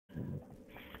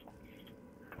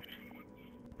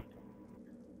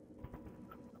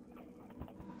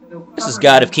This is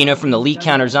God of Kino from the Leak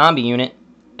Counter Zombie unit,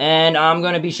 and I'm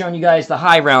going to be showing you guys the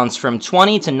high rounds from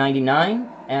 20 to 99,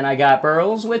 and I got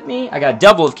Burls with me. I got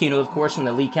double of Kino, of course, from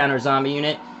the Leak Counter Zombie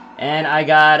unit, and I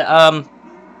got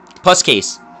Plus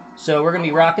Case. So we're going to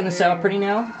be rocking this out pretty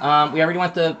now. We already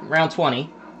went to round 20.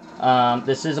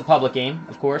 This is a public game,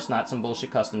 of course, not some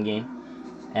bullshit custom game.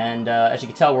 And as you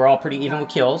can tell, we're all pretty even with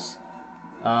kills,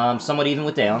 somewhat even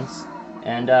with downs,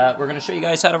 and we're going to show you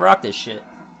guys how to rock this shit.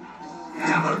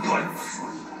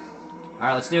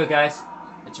 Alright, let's do it, guys.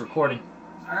 It's recording.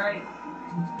 Alright.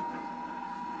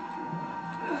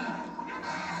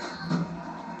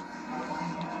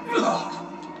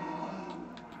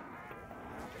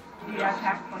 Yeah,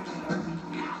 attack punches.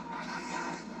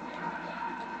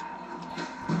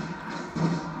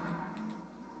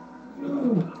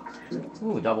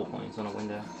 Ooh, double points on a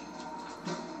window.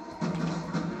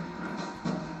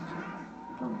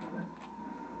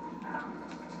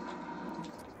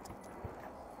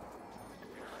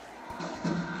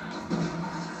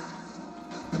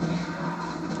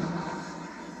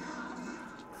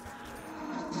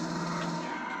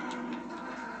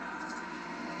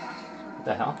 What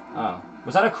the hell? Oh.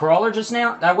 Was that a crawler just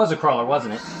now? That was a crawler,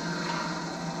 wasn't it?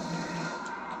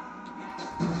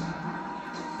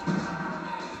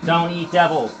 Don't eat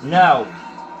devil. No.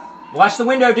 Watch the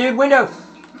window, dude. Window.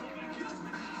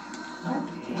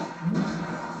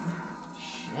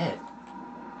 Shit.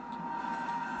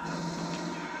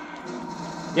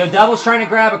 Yo, devil's trying to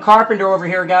grab a carpenter over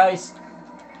here, guys.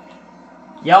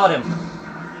 Yell at him.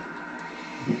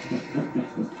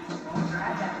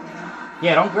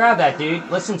 Yeah, don't grab that, dude.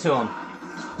 Listen to him.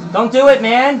 Don't do it,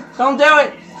 man. Don't do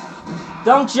it.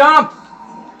 Don't jump.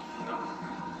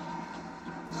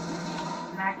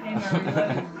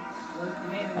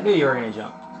 I knew you were gonna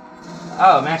jump.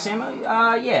 Oh, max ammo?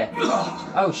 Yeah.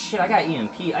 Oh shit, I got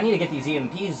EMP. I need to get these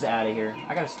EMPs out of here.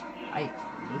 I need that.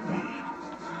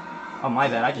 Oh, my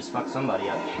bad. I just fucked somebody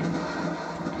up.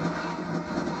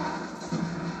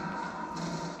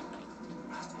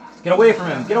 Get away from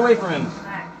him. Get away from him.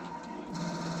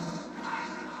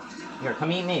 Here,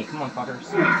 come eat me. Come on,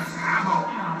 fuckers.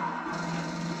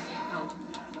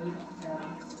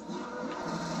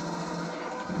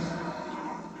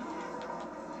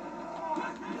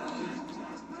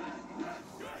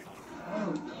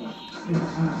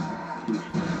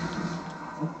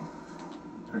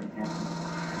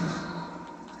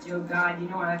 Yo, God, you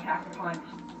know what I attack the punch?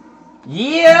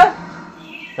 Yeah!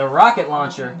 The rocket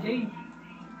launcher.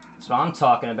 That's what I'm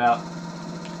talking about.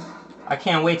 I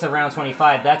can't wait till round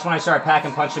 25. That's when I start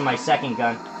packing punching my second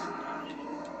gun.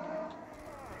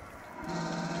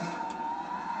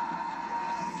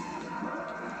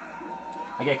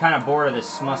 I get kind of bored of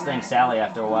this Mustang Sally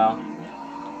after a while.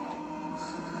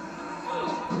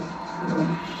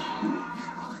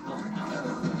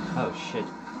 Oh shit.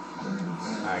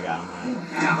 I got him.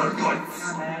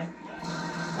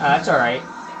 That's alright.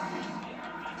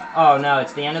 Oh no,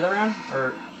 it's the end of the round?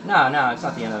 Or no, it's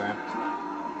not the end of the round.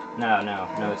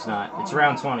 No, it's not. It's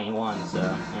round 21, so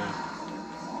yeah.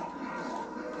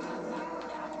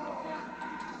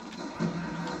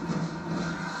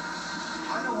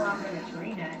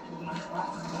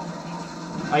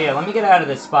 Oh yeah, let me get out of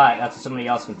this spot. That's so somebody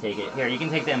else can take it. Here, you can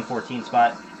take the M14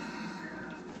 spot.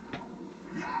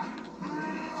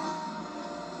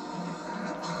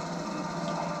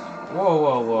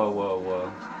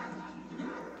 Whoa.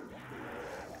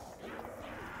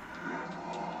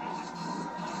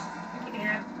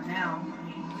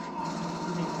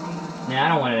 Nah, I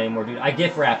don't want it anymore, dude. I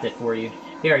gift wrapped it for you.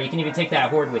 Here, you can even take that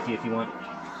horde with you if you want.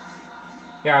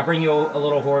 Here, I'll bring you a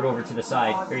little horde over to the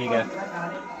side. Here you go.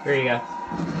 Here you go.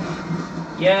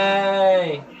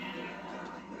 Yay!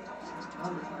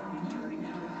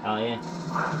 Oh yeah.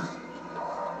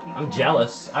 I'm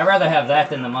jealous. I'd rather have that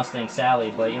than the Mustang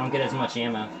Sally, but you don't get as much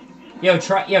ammo. Yo,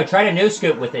 try to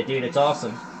no-scope with it, dude. It's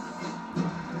awesome.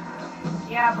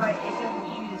 Yeah, but it doesn't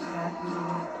shoot as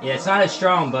fast. Yeah, it's not as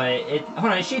strong, but it...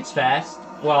 Hold on, it shoots fast.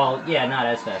 Well, yeah, not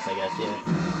as fast, I guess, yeah.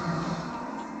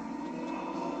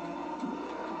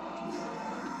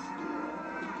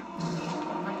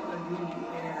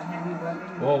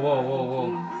 Whoa.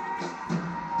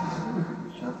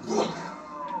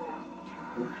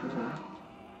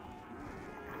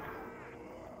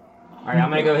 Alright, I'm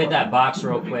gonna go hit that box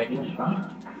real quick.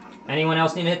 Anyone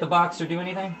else need to hit the box or do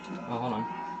anything? Oh, hold on.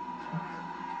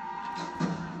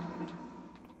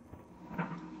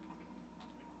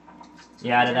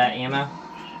 You out of that ammo?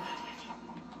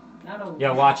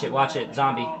 Yo, watch it,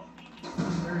 zombie.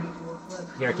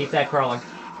 Here, keep that crawler.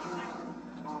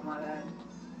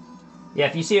 Yeah,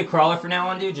 if you see a crawler from now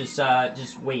on, dude, just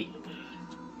wait.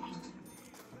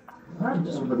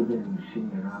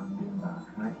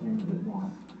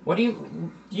 What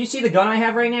do you see the gun I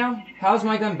have right now? How's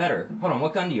my gun better? Hold on,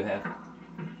 what gun do you have?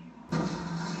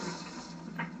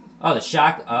 Oh, the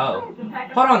shock. Oh,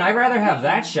 hold on. I'd rather have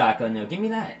that shotgun though. Give me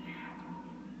that.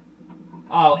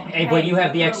 Oh, hey, but you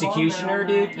have the executioner,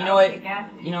 dude. You know what?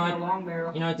 You know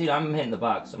what? You know what, dude? I'm hitting the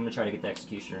box. I'm gonna try to get the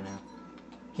executioner now.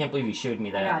 Can't believe you showed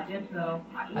me that.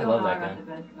 I love that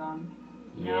gun.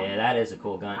 Yeah, that is a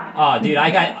cool gun. Oh, dude, I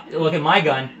got. Look at my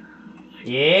gun.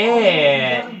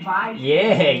 Yeah.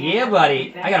 Yeah,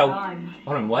 buddy. I got a.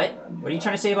 Hold on. What? What are you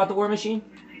trying to say about the war machine?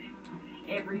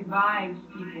 It revives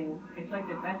people. It's like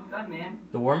the best gun, man.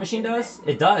 The war machine does?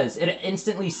 It does. It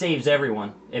instantly saves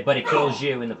everyone, but it kills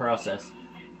you in the process.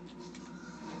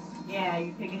 Yeah,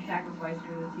 you take a sacrifice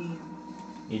for the team.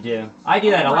 You do. I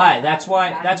do that a lot. That's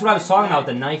what I was talking about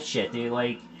with the knife shit, dude.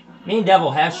 Like, me and Devil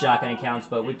have shotgun accounts,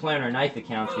 but we play on our knife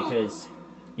accounts because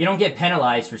you don't get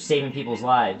penalized for saving people's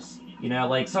lives. You know,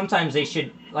 like, sometimes they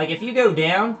should, like, if you go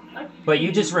down, but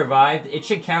you just revived, it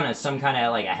should count as some kind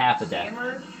of, like, a half a death.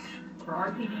 For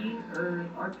RPD, or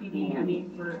RPD, I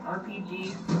mean, for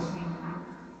RPG.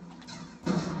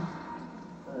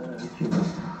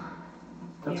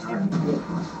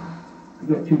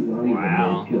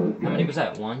 Wow. How many was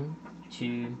that? 1,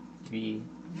 2, 3.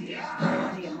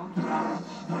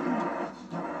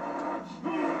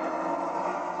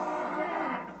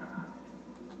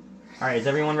 Alright, is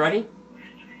everyone ready?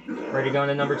 Ready to go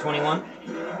into number 21?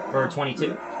 Or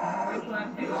 22?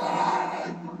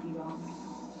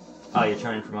 Oh, you're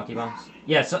trying for monkey bombs?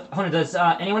 Yeah, so, hold on, does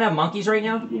anyone have monkeys right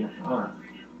now? Yeah, hold on.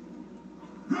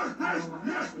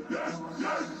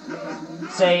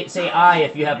 Say I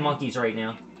if you have monkeys right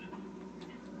now.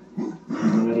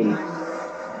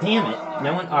 Damn it.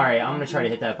 No one? Alright, I'm gonna try to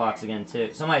hit that box again,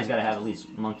 too. Somebody's gotta have at least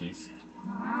monkeys.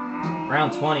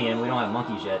 Round 20 and we don't have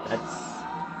monkeys yet. That's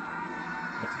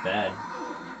bad.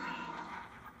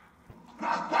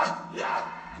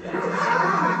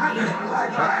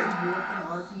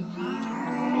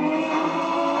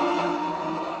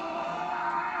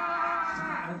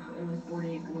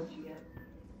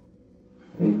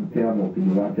 Can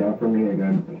you watch out for me? I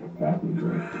got a package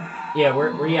right. Yeah,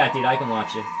 where you at, dude? I can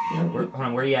watch you. Hold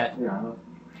on, where you at?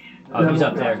 Oh, he's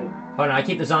up there. Hold on, I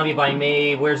keep the zombie by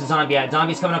me. Where's the zombie at?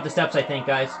 Zombie's coming up the steps, I think,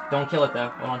 guys. Don't kill it, though.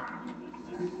 Hold on.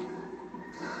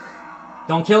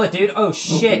 Don't kill it, dude. Oh,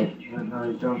 shit. Okay.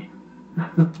 No, don't.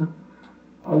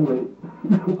 I'll wait.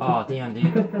 Oh, damn,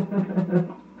 dude.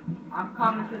 I'm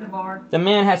coming to the bar. The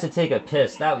man has to take a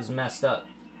piss. That was messed up.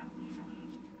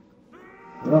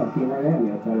 Well, it came right at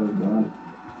me. I thought it was gone.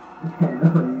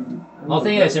 Well, the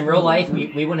thing is, in real life,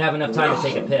 we wouldn't have enough time to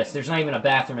take a piss. There's not even a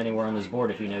bathroom anywhere on this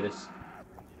board, if you notice.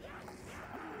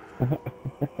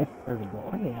 There's a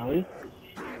ball. Hey, Allie.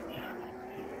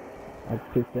 I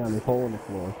pissed down this hole in the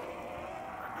floor.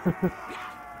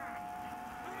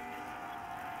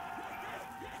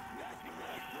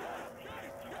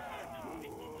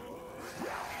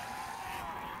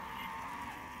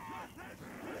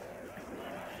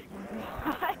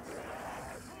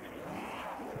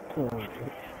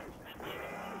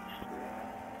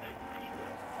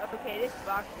 Okay, this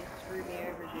box just screwed me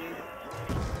over, dude.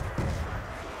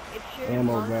 It shoots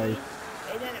Ammo, monkey, guys.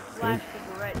 and then it flashed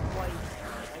the red twice.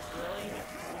 Like, really?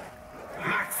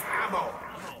 Max ammo!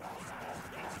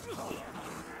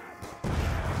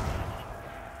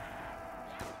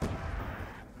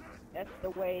 That's the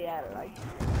way I like it.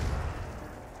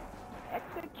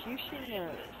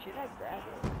 Executioner. Should I grab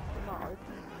it? It's my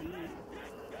RPG.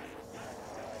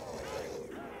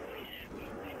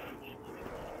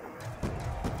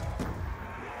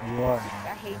 Wow. I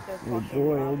hate those Oh fucking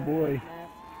boy, oh lava boy. map.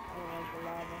 I don't like the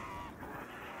lava.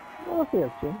 Well, okay,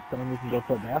 Eczu. Then we can go to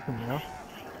the bathroom now.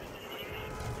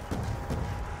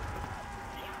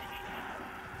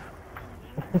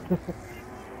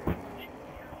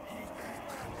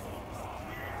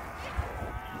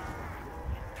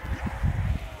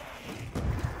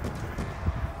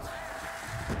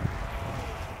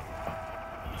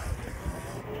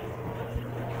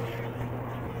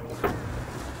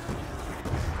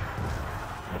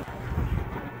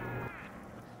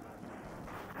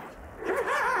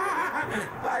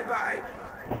 Bye-bye!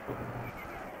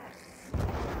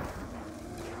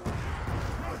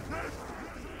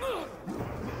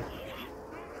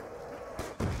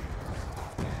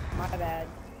 My bad.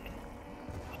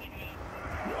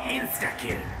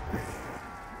 Insta-kill!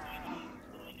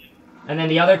 And then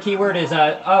the other keyword is,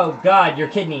 oh god, your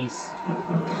kidneys.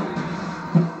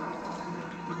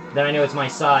 Then I know it's my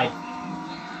side.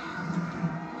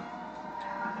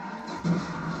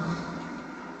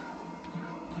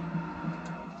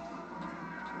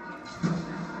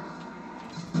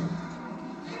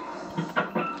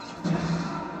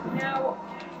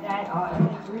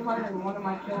 higher one of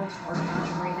my kills are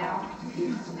counting right now.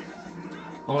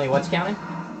 Only what's counting?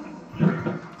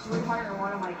 300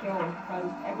 one of my kills,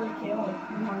 because every kill is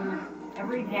 200.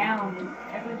 Every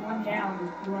one down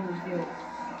is 200 kills.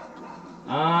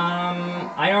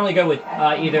 I normally go with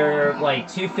either like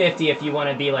 250 if you want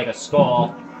to be like a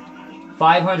skull,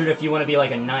 500 if you want to be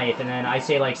like a knife, and then I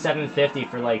say like 750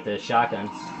 for like the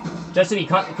shotguns. Just to be,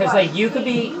 because like you could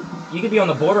be on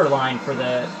the borderline for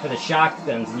the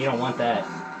shotguns, and you don't want that.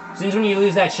 As soon as when you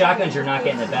lose that shotguns, you're not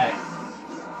getting it back.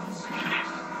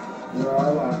 No, I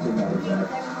lost another back.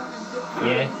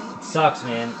 Yeah, it sucks,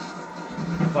 man.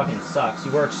 It fucking sucks.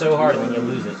 You work so hard and then you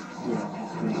lose it.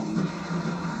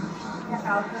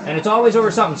 And it's always over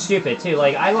something stupid, too.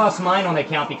 Like, I lost mine on the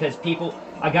account because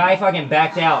a guy fucking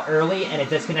backed out early and it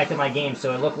disconnected my game,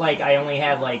 so it looked like I only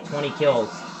had like 20 kills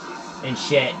and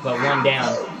shit, but one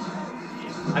down.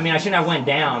 I mean, I shouldn't have went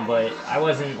down, but I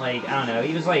wasn't like, I don't know,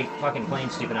 he was like fucking playing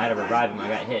stupid and I had to revive him, I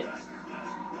got hit.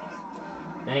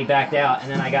 Then he backed out,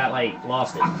 and then I got like,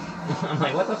 lost it. I'm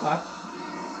like, what the fuck?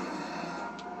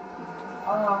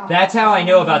 That's how I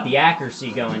know about the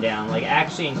accuracy going down, like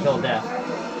accuracy and kill death.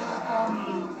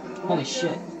 Holy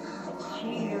shit.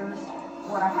 Cheater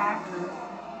or a hacker.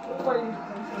 Or you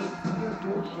can say you're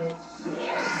bullshit.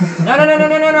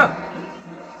 No!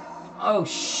 Oh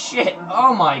shit!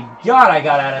 Oh my god, I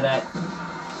got out of that.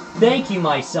 Thank you,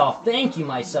 myself. Thank you,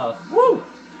 myself. Woo!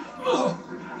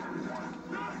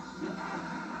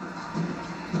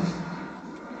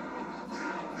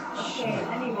 Okay,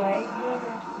 anyway, you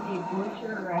either be a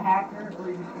glitcher or a hacker, or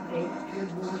you can say you're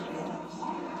bullshit.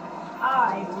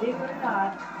 I, believe it or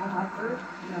not, on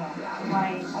my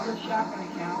other shotgun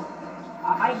account,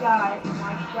 I got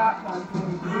my shotgun for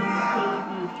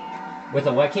KD. With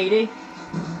a what KD?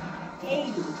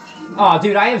 KD. Oh,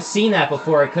 dude, I have seen that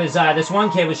before, because this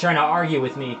one kid was trying to argue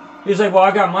with me. He was like, well,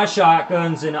 I got my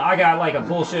shotguns, and I got, like, a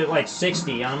bullshit, like,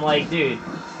 60. And I'm like, dude,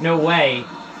 no way.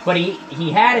 But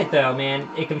he had it, though, man.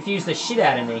 It confused the shit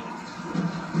out of me.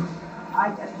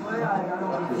 I swear I don't know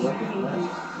what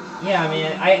KD. Yeah, I mean,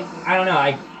 I don't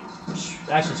know,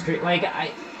 that's just crazy. Like,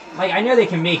 I know they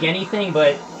can make anything,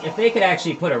 but if they could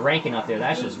actually put a ranking up there,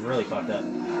 that's just really fucked up.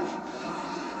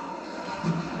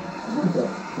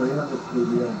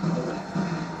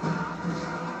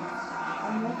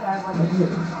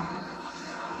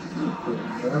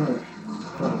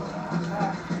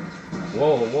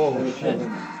 Whoa, shit.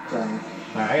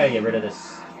 Alright, I gotta get rid of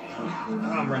this.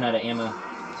 I'm running out of ammo.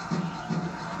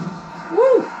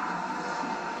 Woo!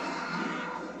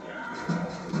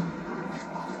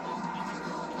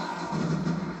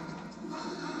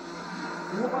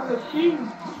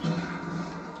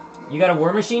 You got a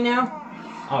war machine now?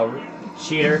 Oh,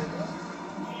 cheater.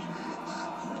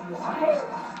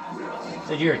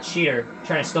 Said you're a cheater,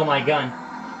 trying to steal my gun.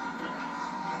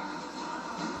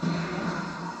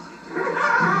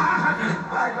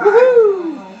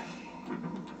 Woohoo!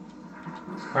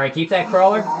 Alright, keep that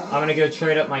crawler. I'm gonna go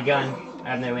trade up my gun. I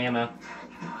have no ammo.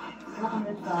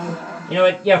 You know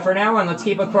what? Yeah, for now on, let's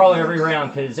keep a crawler every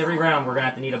round, because every round we're gonna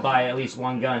have to need to buy at least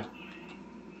one gun.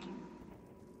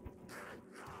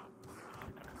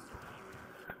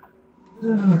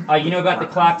 You know about the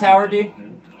clock tower, dude?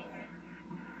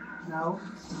 No.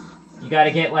 You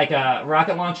gotta get like a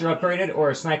rocket launcher upgraded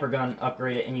or a sniper gun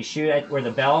upgraded, and you shoot at where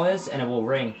the bell is, and it will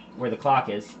ring where the clock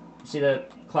is. You see the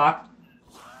clock?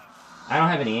 I don't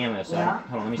have any ammo, so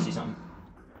hold on, let me see something.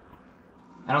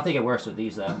 I don't think it works with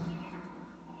these, though.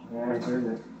 Yeah, I heard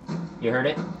it. You heard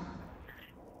it?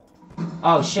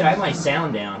 Oh shit, I have my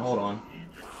sound down. Hold on.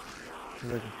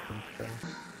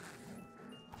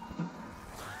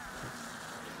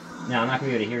 No, I'm not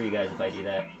gonna be able to hear you guys if I do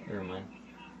that. Never mind.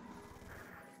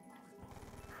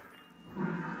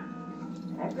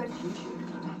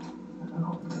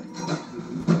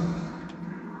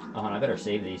 Oh, and I better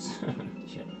save these.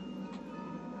 Shit.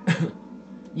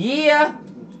 Yeah!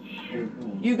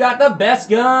 You got the best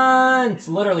guns!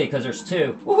 Literally, because there's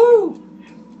two. Woohoo!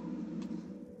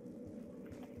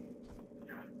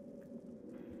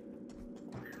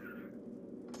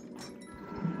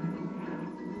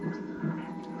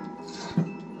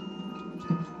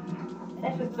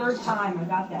 That's the third time I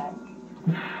got that.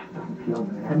 Feel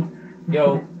bad.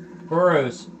 Yo,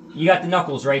 Burrows, you got the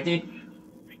knuckles, right, dude?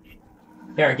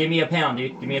 Here, give me a pound,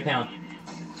 dude. Give me a pound.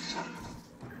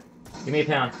 Give me a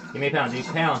pound. Give me a pound, dude.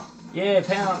 Pound. Yeah,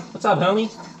 pound. What's up, homie?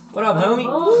 What up, homie?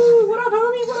 Woo, what up,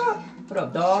 homie? What up? What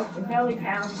up, dog? Belly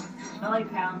pound. Belly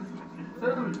pound.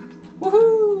 Boom.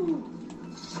 Woohoo!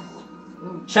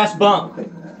 Chest bump.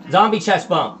 Zombie chest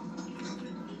bump.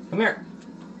 Come here.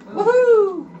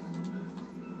 Woohoo!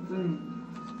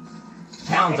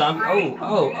 Pound zombie.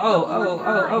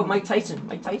 Oh, Mike Tyson.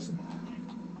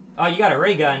 Oh, you got a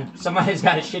ray gun. Somebody's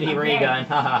got a shitty ray gun.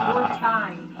 Ha ha Four ha.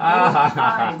 times.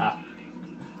 Ah,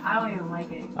 I don't even like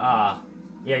it.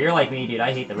 yeah, you're like me, dude.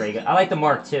 I hate the ray gun. I like the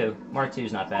Mark II. Mark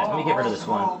II's not bad. Let me get rid of this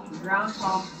one. Ground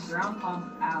pump,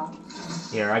 ow.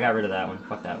 Here, I got rid of that one.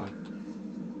 Fuck that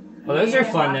one. Oh, those are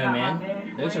fun though,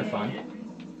 man. Those are fun.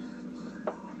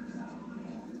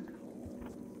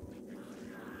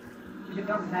 Should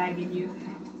have bagging you.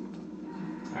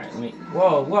 Alright, let me.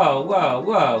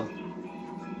 Whoa.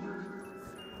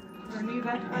 Your new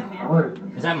best friend,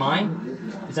 man. Is that mine?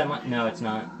 Is that mine? No, it's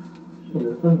not.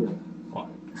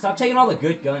 Stop taking all the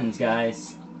good guns,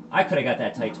 guys. I could have got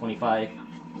that Type 25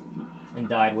 and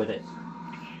died with it.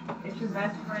 It's your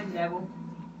best friend, Devil.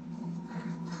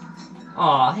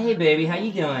 Aw, hey baby, how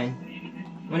you doing?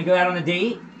 Wanna go out on a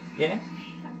date? Yeah?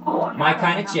 Oh, My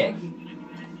kind of chick.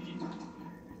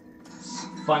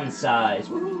 Fun size.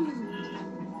 Woo.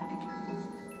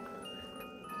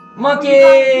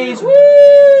 Monkeys! Woo! I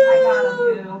got him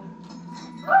too.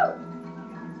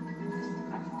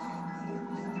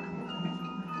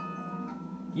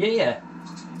 Yeah.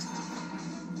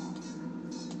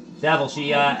 Devil,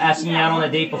 she asking you out on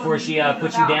a date before she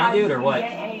puts you down, dude, or what?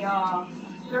 Get a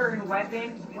certain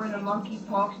weapon where the monkey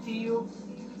talks to you.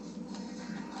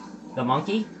 The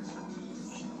monkey?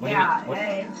 What do you Yeah, mean? What?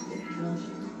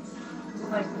 It's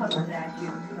like punches at you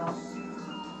and stuff.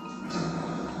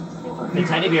 The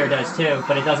teddy bear does too,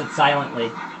 but it does it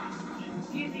silently.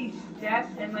 You see steps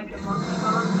and like the monkey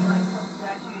bombs, he like punches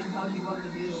at you and tells you what to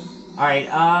do. Alright,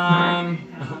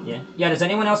 yeah. Yeah, does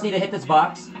anyone else need to hit this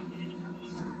box?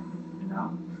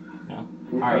 No. No?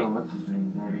 Alright.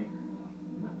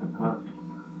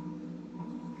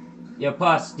 Yo,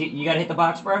 Puss, you gotta hit the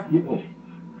box, bro?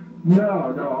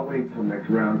 No, I'll wait till next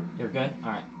round. You're good?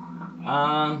 Alright.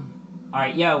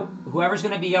 Alright, yo, whoever's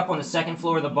gonna be up on the second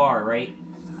floor of the bar, right?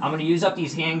 I'm gonna use up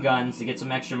these handguns to get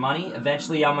some extra money.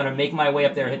 Eventually, I'm gonna make my way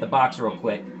up there and hit the box real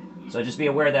quick. So just be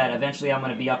aware that eventually I'm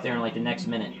gonna be up there in like the next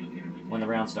minute when the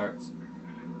round starts.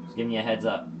 Just giving you a heads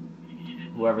up.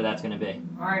 Whoever that's gonna be.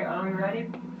 Alright, are we ready?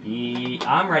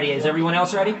 I'm ready. Is everyone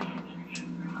else ready?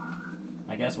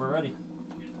 I guess we're ready.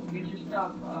 Get your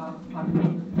stuff,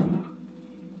 Puppy.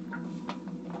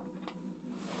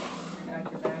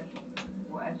 Got your bag.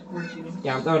 We'll escort you.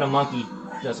 Yeah, I'm throwing a monkey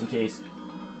just in case.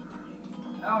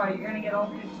 Oh, are you gonna get all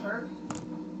 6 perks?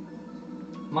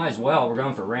 Might as well. We're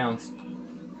going for rounds.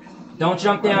 Don't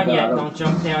jump down yet. Don't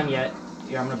jump down yet.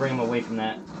 Here, I'm gonna bring him away from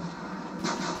that.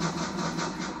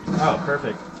 Oh,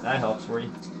 perfect. That helps for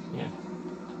you. Yeah.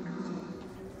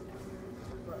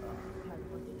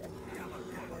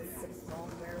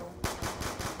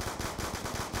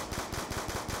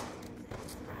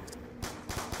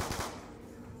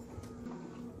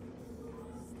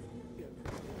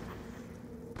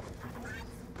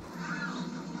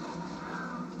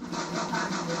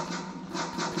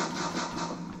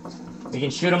 We can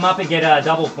shoot him up and get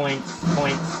double points.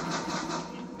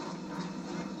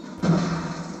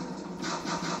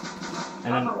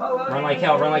 And then run like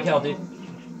hell, dude.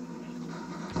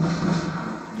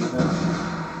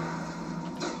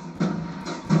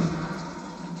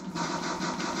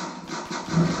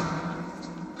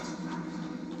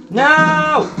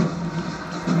 No!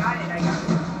 I got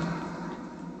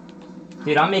it.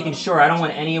 Dude, I'm making sure. I don't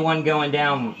want anyone going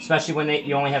down, especially when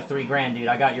you only have $3 grand, dude.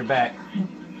 I got your back.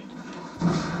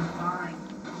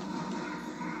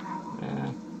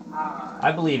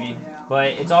 I believe you, but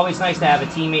it's always nice to have a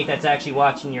teammate that's actually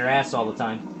watching your ass all the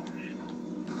time.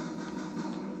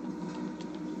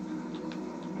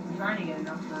 I'm trying to get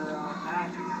enough for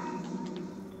back.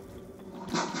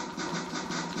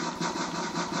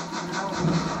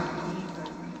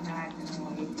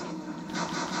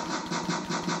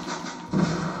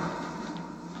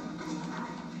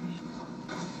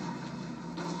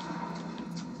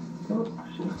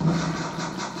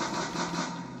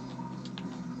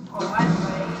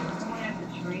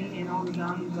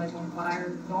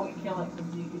 Don't kill it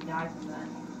because you could die from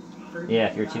that. Yeah,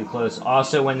 if you're too close.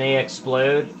 Also, when they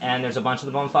explode and there's a bunch of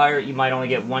them on fire, you might only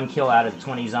get 1 kill out of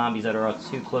 20 zombies that are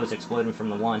too close exploding from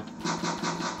the one.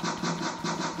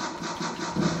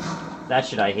 That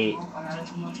shit I hate. Oh, I gotta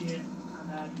come up here.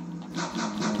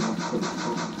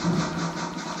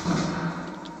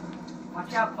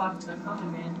 Watch out, Fox. They're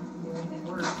coming, man. They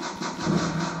work.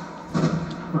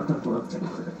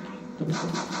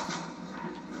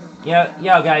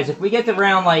 Yo, guys, if we get to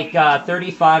round like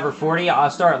 35 or 40,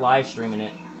 I'll start live streaming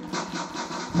it.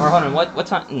 Or hold on, what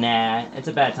time? Nah, it's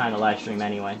a bad time to live stream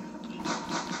anyway.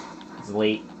 It's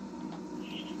late.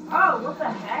 Oh, what the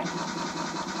heck?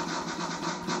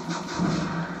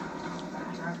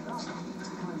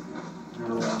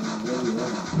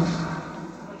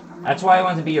 That's why I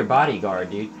want to be your bodyguard,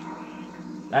 dude.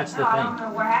 That's the No, I thing. don't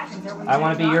know what happened. There was I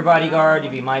want to be your bodyguard, you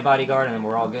be my bodyguard, and then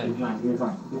we're all good. He's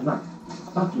not.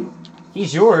 Fuck you.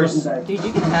 He's yours. Dude,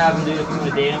 you can have him, dude, if you want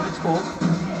to date him. It's cool.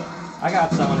 I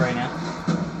got someone right now.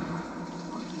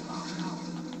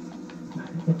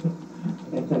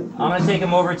 I'm going to take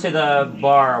him over to the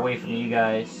bar away from you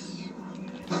guys.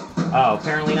 Oh,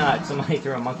 apparently not. Somebody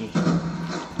threw a monkey.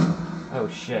 Oh,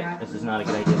 shit. This is not a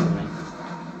good idea for me.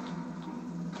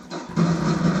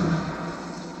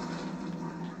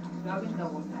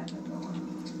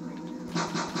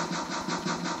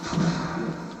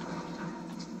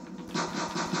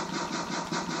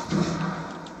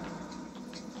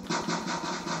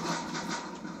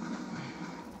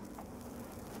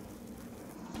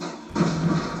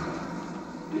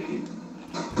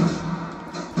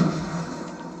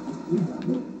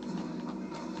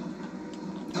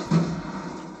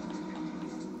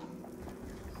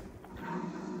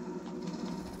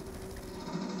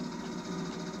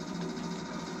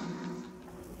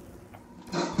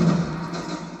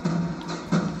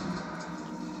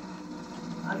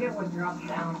 I'll get what drops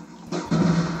down.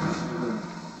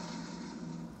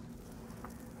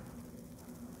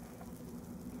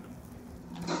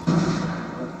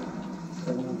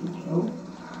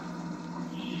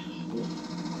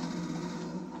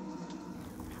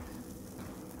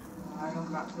 I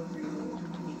don't got so free to eat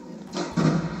this.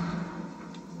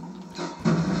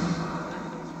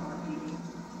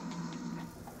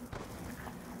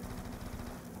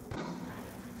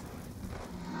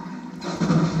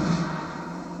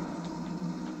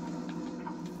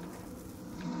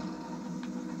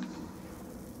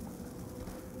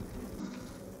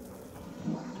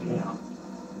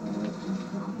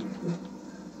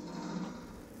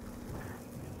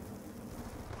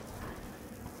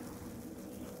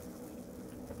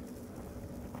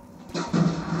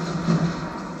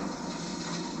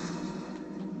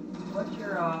 What's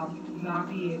your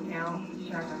zombie account,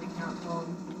 shotgun account called?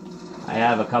 I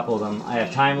have a couple of them. I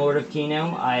have Time Lord of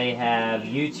Kino. I have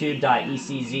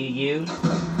YouTube.eczu.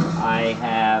 I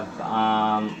have,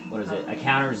 what is it? A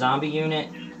counter zombie unit.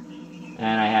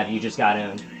 And I have You Just Got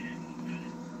Owned.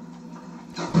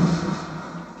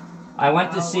 I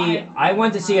went to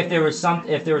see if there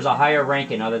was a higher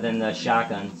ranking other than the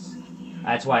shotguns.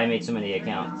 That's why I made so many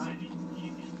accounts.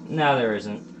 No, there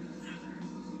isn't.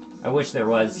 I wish there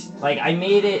was. Like, I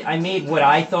made what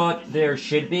I thought there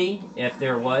should be, if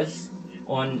there was.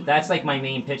 That's like my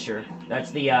main picture.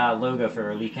 That's the logo for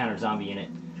Elite Counter Zombie Unit.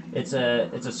 It's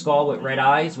a skull with red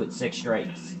eyes with 6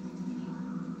 stripes.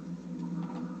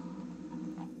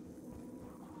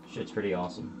 Shit's pretty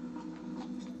awesome.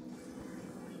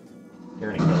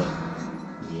 You're gonna kill it.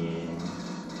 Yeah.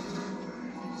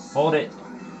 Hold it.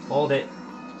 Hold it.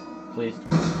 Please.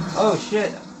 Oh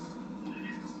shit!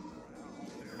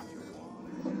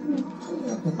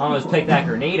 Almost picked that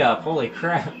grenade up. Holy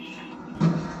crap.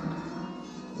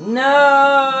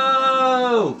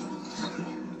 No!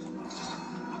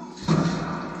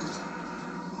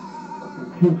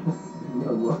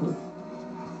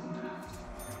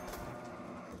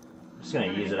 I'm just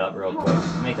gonna use it up real quick.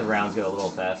 Make the rounds go a little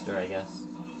faster, I guess.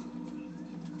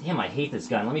 Damn, I hate this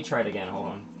gun. Let me try it again. Hold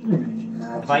on.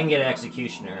 If I can get an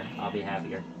Executioner, I'll be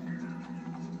happier.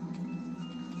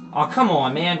 Oh, come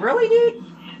on, man. Really, dude?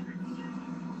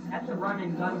 That's a run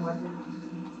and gun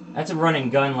weapon. That's a run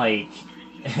and gun, like,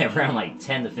 around, like,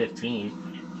 10 to 15.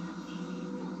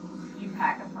 You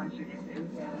pack a punch it too,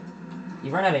 yeah. You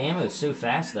run out of ammo so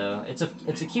fast, though. It's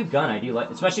a cute gun. I do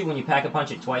like, especially when you pack a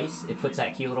punch it twice. It puts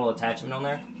that cute little attachment on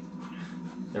there,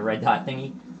 the red dot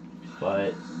thingy.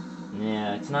 But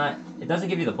yeah, it's not. It doesn't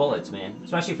give you the bullets, man.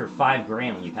 Especially for $5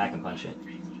 grand when you pack and punch it.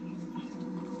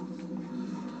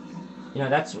 You know,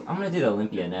 I'm gonna do the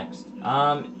Olympia next.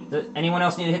 Anyone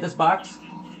else need to hit this box?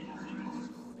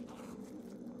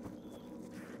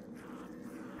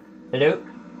 Hello?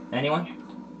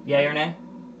 Anyone? Yay or nay?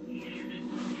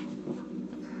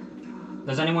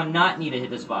 Does anyone not need to hit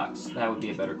this box? That would be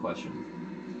a better question.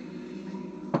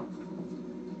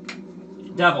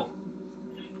 Devil.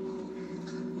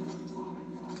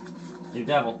 Do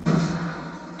devil.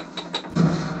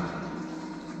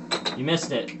 You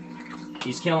missed it.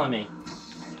 He's killing me.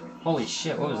 Holy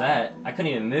shit, what was that? I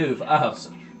couldn't even move. Oh, what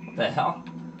the hell?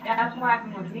 Yeah, that's what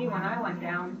happened with me when I went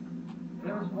down.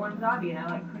 There was one zombie and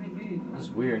I couldn't move. That's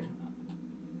weird.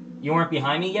 You weren't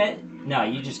behind me yet? No,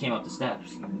 you just came up the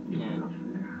steps. Yeah.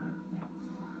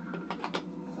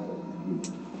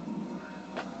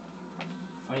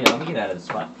 Oh yeah, let me get out of this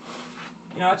spot.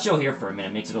 You know, I'll chill here for a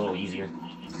minute. Makes it a little easier.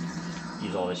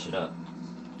 Use all this shit up.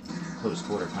 Close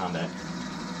quarter combat.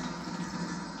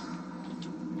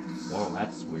 Oh,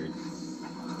 that's weird.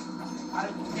 I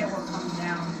get what comes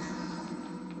down.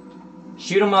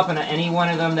 Shoot them up, and any one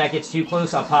of them that gets too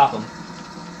close, I'll pop them.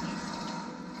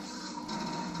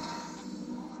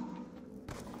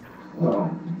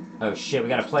 Oh shit, we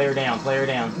got a player down, player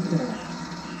down.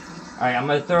 Alright, I'm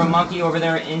gonna throw a monkey over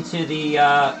there into the,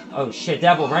 oh shit,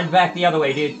 Devil, run back the other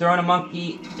way, dude. Throwing a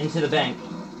monkey into the bank.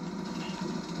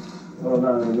 Oh,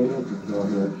 no, the minions is still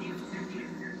here.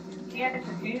 Yeah, it's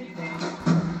a fuse thing.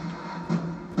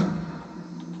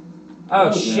 Oh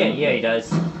shit, yeah, he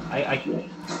does.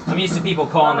 I'm used to people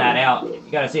calling that out. You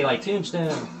gotta say, like,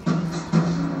 Tombstone.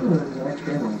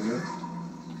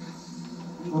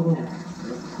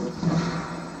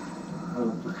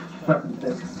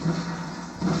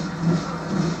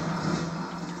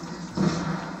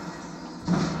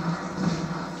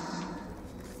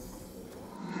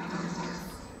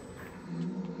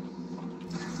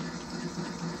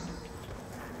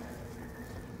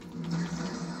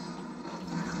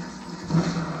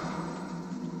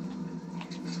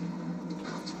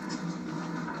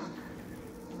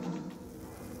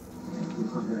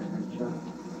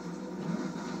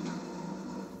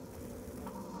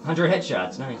 Hundred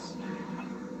headshots, nice.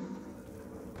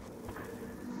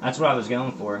 That's what I was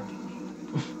going for.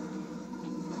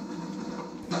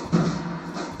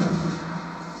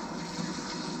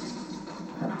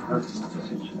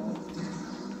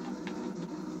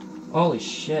 Holy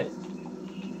shit.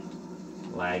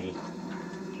 Laggy.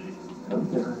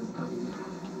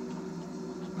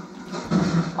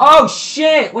 Oh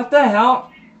shit! What the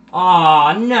hell?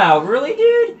 Aw, no. Really,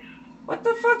 dude? What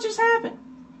the fuck just happened?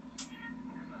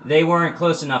 They weren't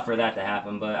close enough for that to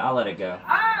happen, but I'll let it go.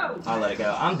 I'll let it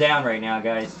go. I'm down right now,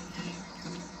 guys.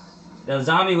 The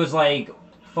zombie was, like,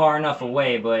 far enough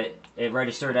away, but it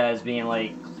registered as being,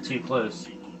 like, too close.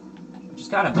 Which is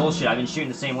kind of bullshit. I've been shooting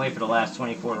the same way for the last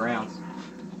 24 rounds.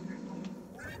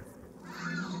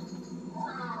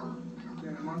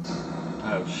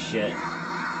 Oh, shit.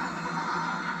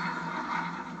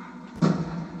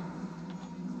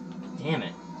 Damn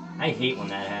it. I hate when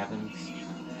that happens.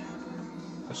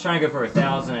 I was trying to go for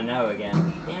 1,000 and no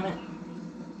again. Damn it.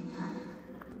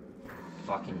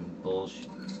 Fucking bullshit.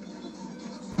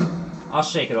 I'll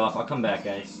shake it off. I'll come back,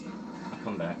 guys. I'll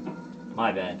come back.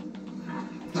 My bad.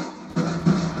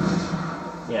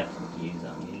 Yeah, fuck you,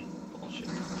 zombie. Bullshit.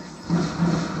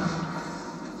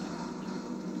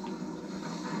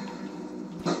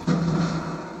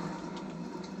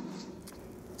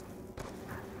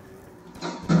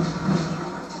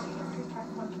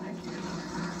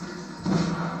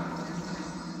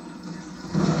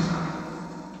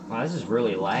 Wow, this is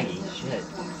really laggy. Shit.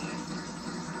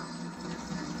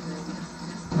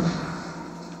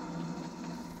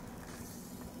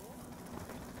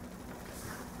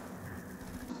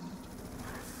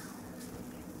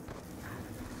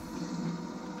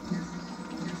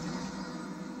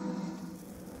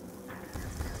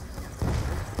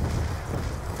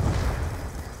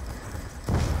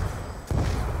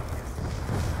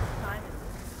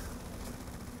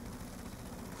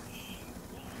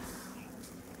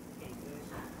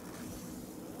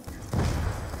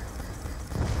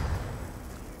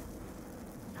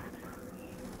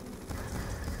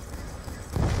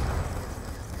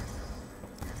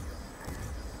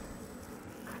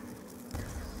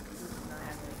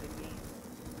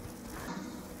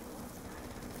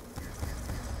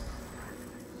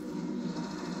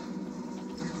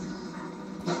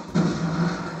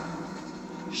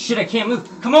 Shit, I can't move.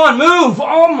 Come on, move!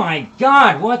 Oh my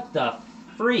god, what the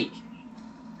freak?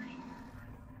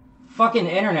 Fucking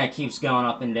internet keeps going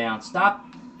up and down. Stop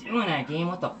doing that, game.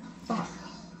 What the fuck?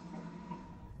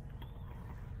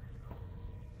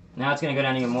 Now it's gonna go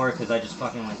down even more because I just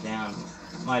fucking went down.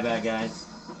 My bad, guys.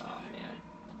 Oh, man.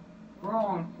 We're all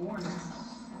on 4 now.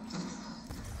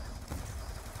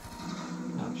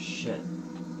 Oh, shit.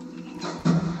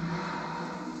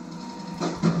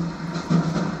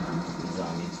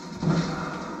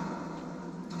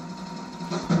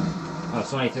 Oh,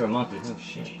 somebody threw a monkey. Oh,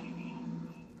 shit.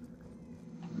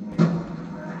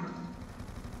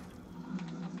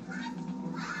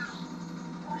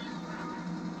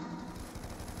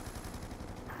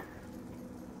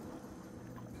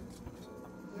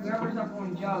 Whoever's up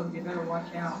on Jug, you better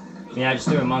watch out. Yeah, I just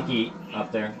threw a monkey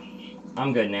up there.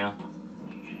 I'm good now.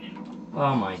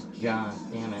 Oh my god,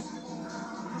 damn it.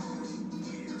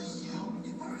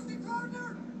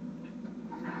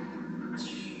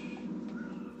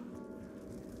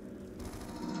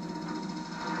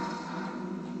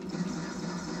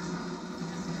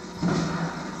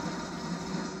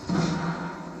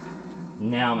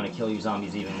 Now I'm gonna kill you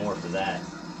zombies even more for that.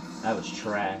 That was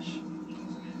trash.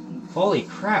 Holy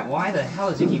crap, why the hell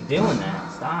does he keep doing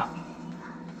that? Stop.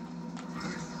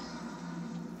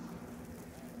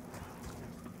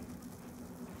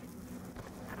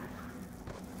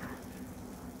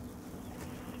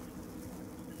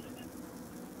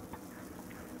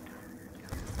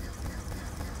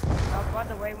 Oh, by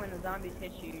the way, when the zombies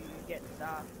hit you, you get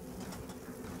stopped.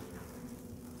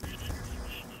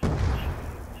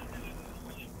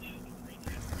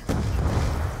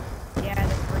 Yeah,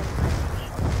 that's great.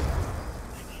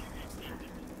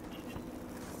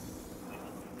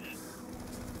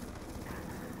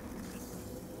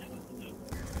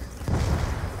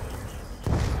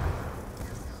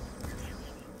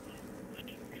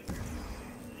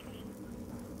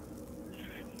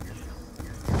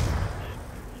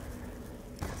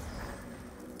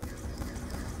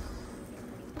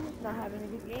 I'm just not having a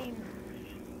good game.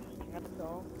 That's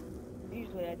all.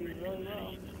 Usually I do really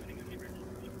well.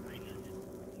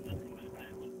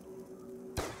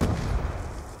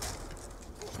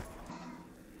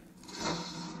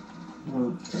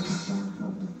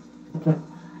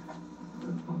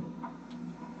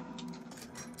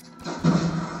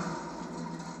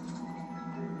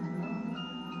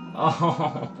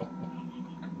 Oh.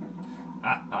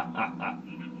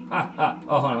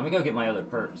 Oh, hold on. Let me go get my other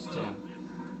perks, too.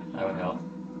 That would help.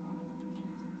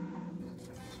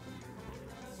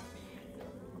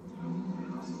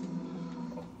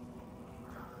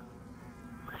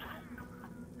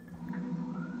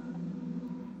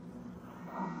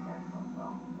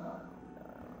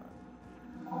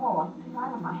 Oh, the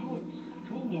side of my head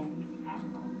stinging.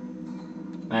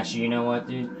 Actually, you know what,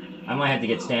 dude? I might have to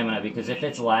get stamina, because if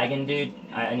it's lagging, dude,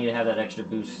 I need to have that extra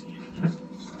boost.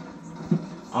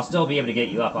 I'll still be able to get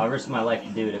you up. I'll risk my life to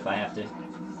do it if I have to.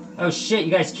 Oh shit,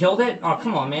 you guys killed it? Oh,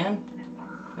 come on,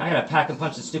 man. I gotta pack and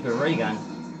punch the stupid ray gun.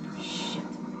 Shit.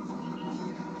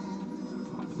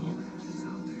 Oh, man.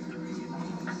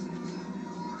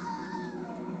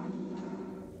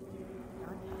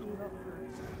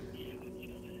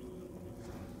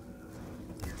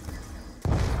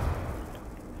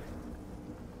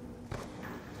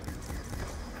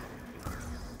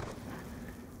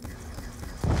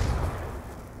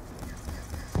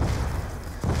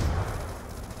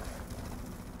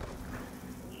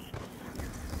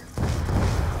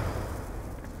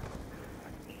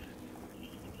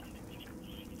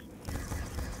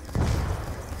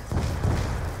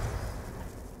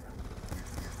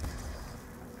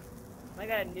 I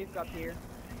got a nuke up here.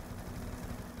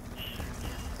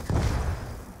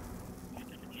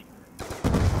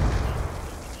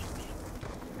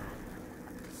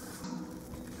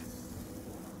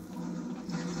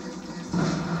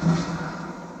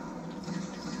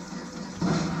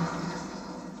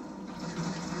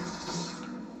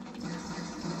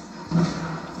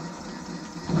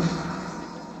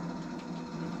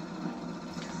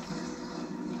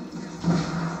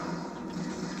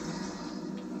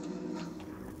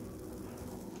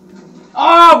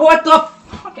 Oh, what the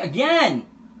fuck again?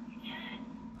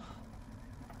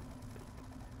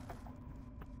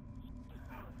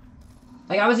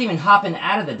 Like, I was even hopping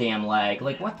out of the damn lag.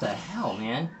 Like, what the hell,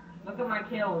 man? Look at my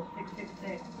kill,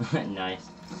 666. Nice.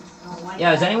 I don't like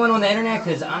Yeah, is that. anyone on the internet?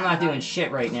 Because I'm not doing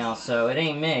shit right now, so it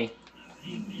ain't me.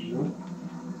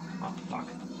 Oh, fuck.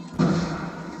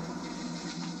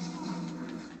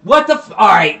 What the f-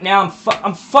 Alright, now I'm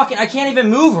fucking- I can't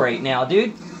even move right now,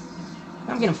 dude.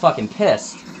 I'm getting fucking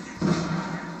pissed.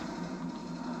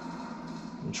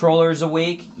 Controller's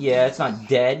awake? Yeah, it's not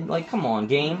dead. Like, come on,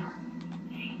 game.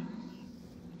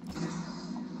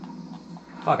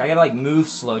 Fuck, I gotta, like, move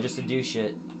slow just to do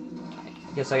shit.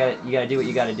 I guess you gotta do what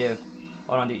you gotta do.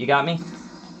 Hold on, dude, you got me?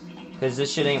 Because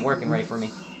this shit ain't working right for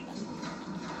me.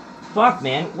 Fuck,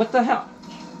 man, what the hell?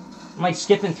 I'm, like,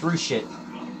 skipping through shit.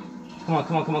 Come on,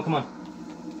 come on, come on, come on.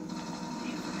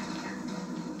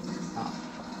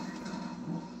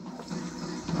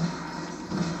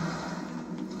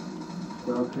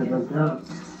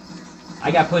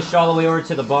 I got pushed all the way over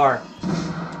to the bar.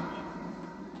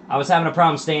 I was having a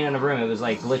problem staying in a room. It was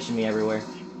like glitching me everywhere.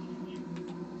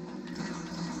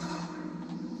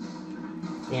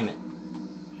 Damn it.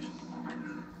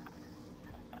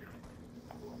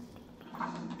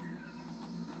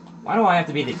 Why do I have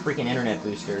to be the freaking internet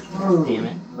booster? Damn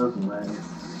it.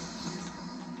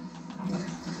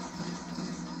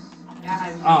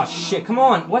 Oh shit, come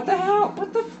on. What the hell?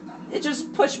 What the f- It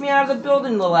just pushed me out of the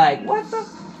building, the lag. What the?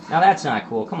 Now that's not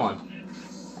cool. Come on.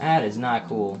 That is not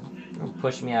cool.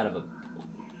 Push me out of a...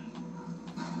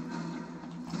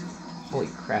 Holy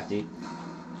crap, dude.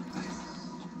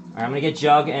 Alright, I'm gonna get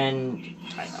Jug and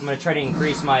I'm gonna try to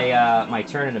increase my my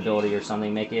turning ability or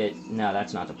something. Make it. No,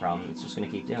 that's not the problem. It's just gonna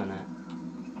keep doing that.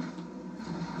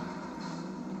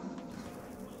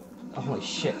 Oh, holy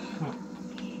shit! Come on.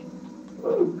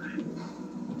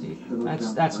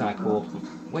 Dude, that's not cool.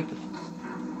 Wait.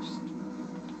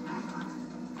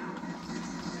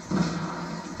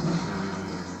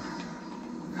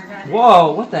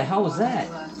 Whoa! What the hell was that?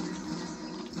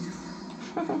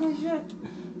 Holy shit!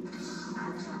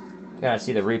 Gotta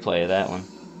see the replay of that one.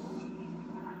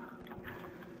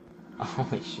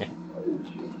 Holy shit.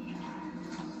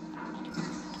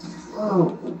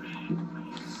 Oh,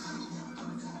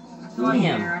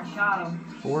 Damn. I shot him.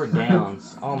 4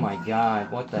 downs. Oh my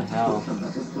god, what the hell?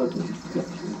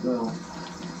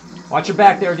 Watch your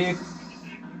back there, dude.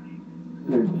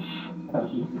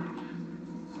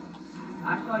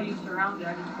 I saw you surrounded.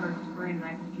 I just started spraying an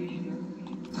executioner.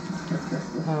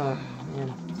 Oh, man.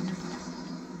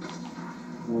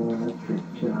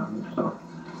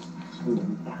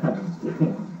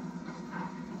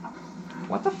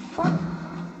 What the fuck?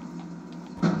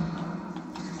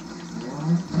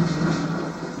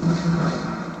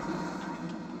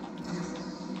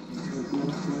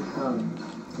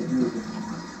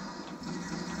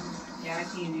 Yeah, I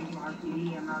can't use my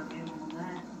RPD. I'm not available on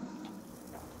that.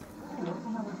 Oh, what the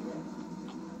hell is this?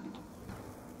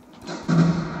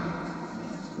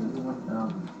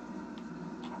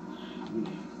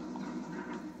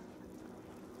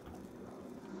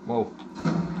 Whoa.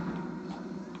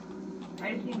 I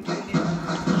just need to go get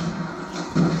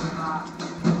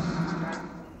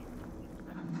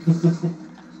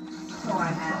so I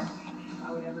have. I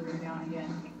would ever go down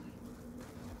again.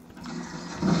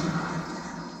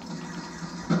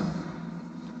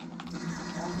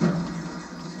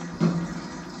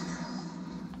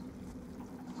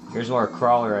 Here's our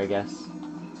crawler, I guess.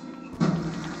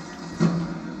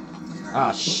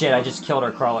 Oh shit, I just killed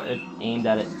our crawler. It aimed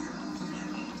at it.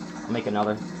 I'll make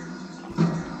another.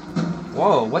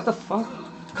 Whoa, what the fuck?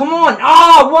 Come on!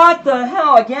 Oh, what the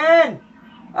hell, again?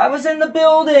 I was in the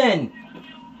building!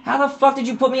 How the fuck did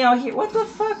you put me out here? What the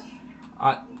fuck?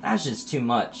 That's just too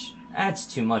much. That's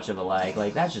too much of a lag.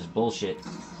 Like, that's just bullshit.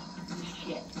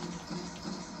 Shit.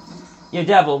 Yo,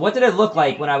 Devil, what did it look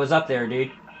like when I was up there,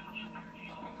 dude?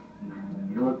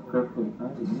 You look perfectly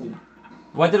fine to me.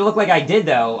 What did it look like I did,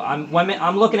 though? I'm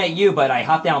looking at you, but I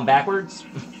hopped down backwards?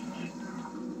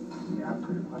 Yeah,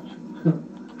 pretty much.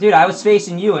 Dude, I was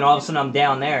facing you, and all of a sudden I'm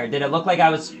down there. Did it look like I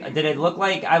was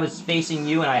facing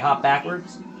you, and I hopped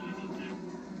backwards?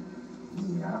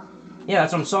 Yeah. Yeah,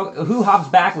 that's what I'm so. Who hops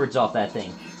backwards off that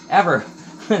thing? Ever.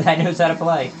 That knows how to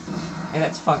play. Hey,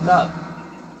 that's fucked up.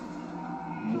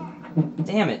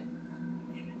 Damn it.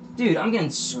 Dude, I'm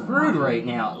getting screwed right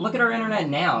now. Look at our internet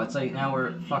now. It's like, now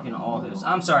we're fucking all hosts.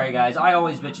 I'm sorry, guys. I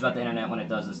always bitch about the internet when it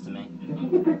does this to me. Did you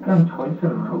get that gun twice in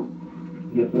a row?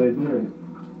 Yes, I did.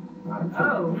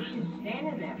 Oh, she's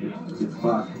standing there. This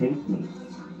boss hates me.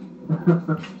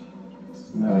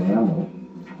 No ammo.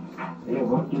 Hey,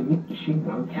 won't give me the machine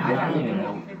gun? Yeah, I got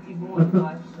 50 bullets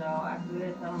left, so after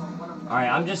this, I don't know what I'm doing.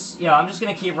 Alright, I'm just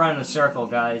gonna keep running a circle,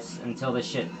 guys, until this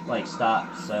shit, like,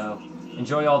 stops. So,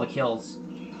 enjoy all the kills.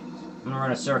 I'm gonna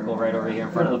run a circle right over here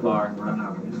in front of the bar.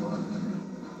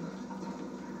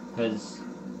 Because,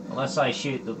 unless I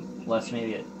shoot, the less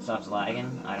maybe it stops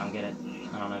lagging. I don't get it.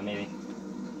 I don't know, maybe.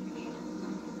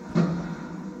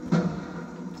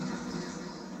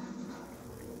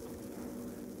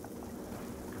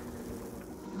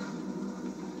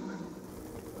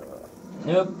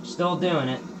 Nope, still doing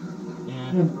it.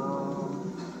 Yeah.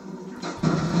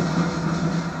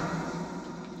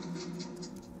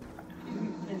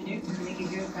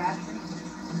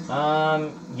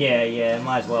 Yeah,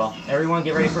 might as well. Everyone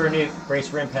get ready for a nuke. Brace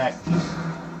for impact.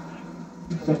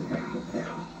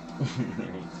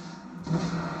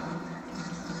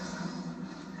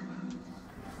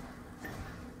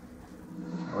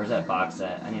 Where's that box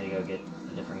at? I need to go get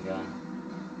a different gun.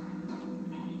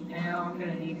 Yeah, I'm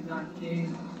gonna need a gun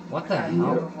too. What the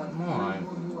hell? Come on.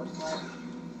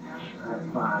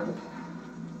 5,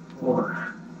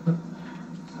 4,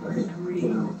 3, 2,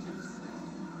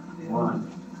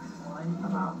 1.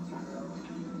 I'm out.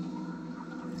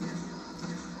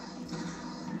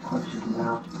 Punches him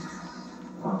out.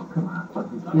 Oh, come on.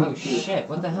 Oh shit,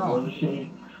 what the hell?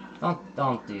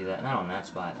 Don't do that. Not on that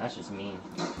spot. That's just mean.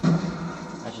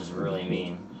 That's just really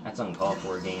mean. That's uncalled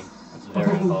for, game. That's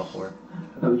very uncalled for.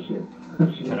 Oh shit.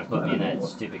 Trying to put me in that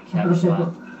stupid couch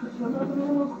spot.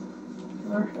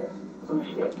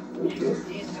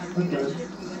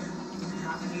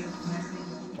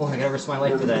 Oh, I gotta risk my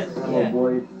life for that. Oh Yeah.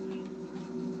 boy.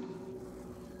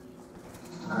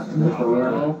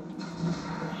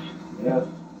 Yes.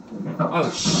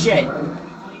 Oh shit!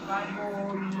 25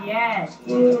 more, yes!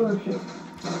 Oh, shit.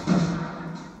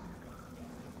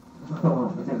 Oh,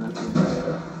 man, that's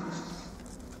bad.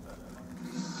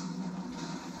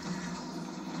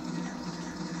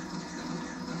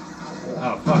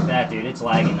 Oh fuck that, dude! It's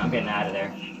lagging. I'm getting out of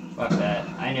there. Fuck that.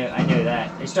 I know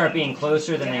that. They start being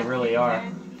closer than they really are.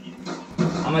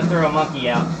 I'm gonna throw a monkey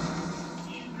out.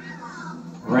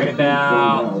 Right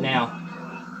about now.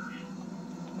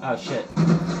 Oh shit.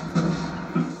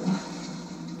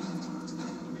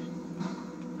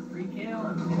 Free kill.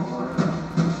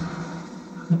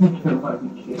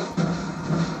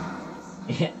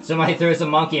 Yeah, somebody throws a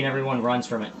monkey and everyone runs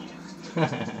from it.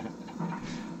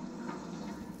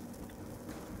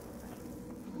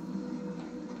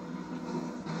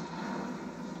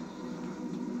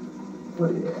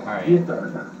 Alright.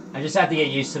 I just have to get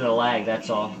used to the lag, that's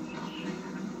all.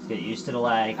 Just get used to the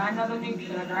lag. Got another nuke,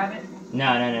 should I grab it?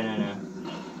 No.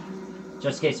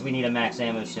 Just in case we need a max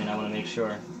ammo soon, I want to make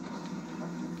sure.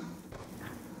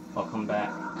 I'll come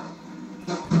back.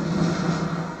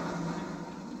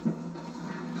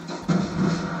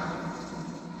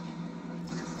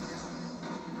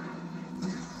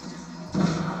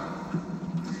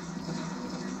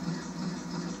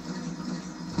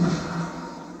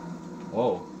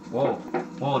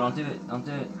 Whoa, don't do it, don't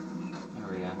do it. There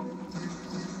we go.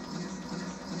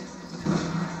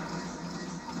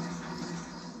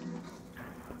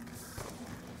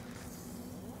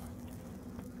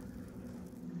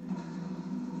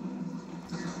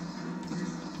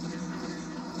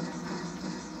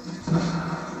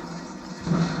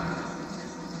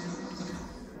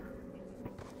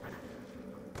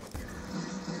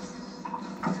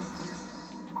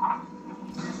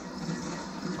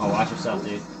 Oh, watch yourself,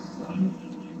 dude.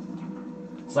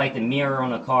 It's like the mirror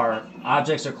on a car.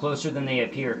 Objects are closer than they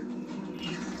appear.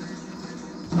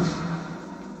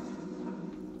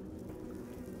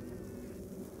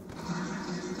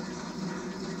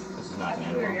 This is not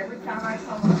gonna Weird. Every time I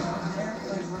come up there,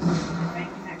 like when I'm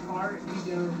banking that car,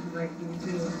 you go right through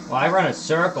too. Well, I run a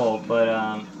circle, but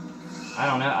I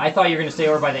don't know. I thought you were gonna stay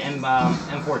over by the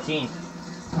M14.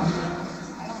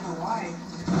 I don't know why.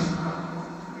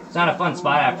 It's not a fun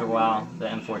spot after a while. The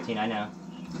M14, I know.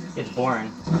 It's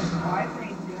boring. Oh, I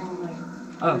think doing like.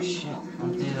 Oh shit!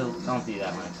 Don't do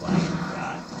that when it's lagging.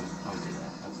 God, don't do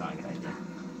that. That's not a good idea.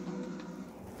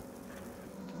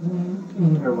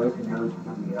 You're waiting for it to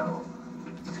be out.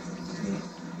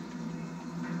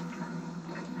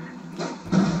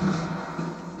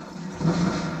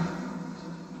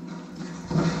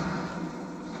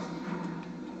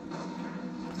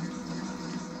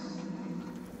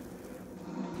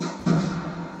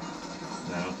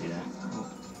 No, don't do that.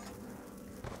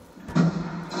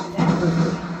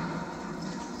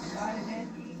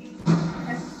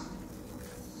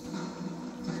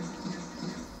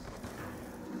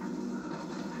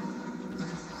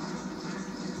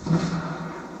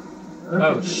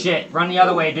 Oh shit, run the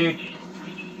other way, dude.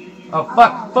 Oh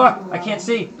fuck, I can't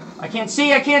see. I can't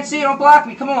see, don't block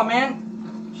me, come on,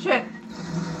 man. Shit.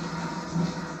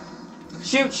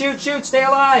 Shoot, stay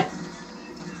alive.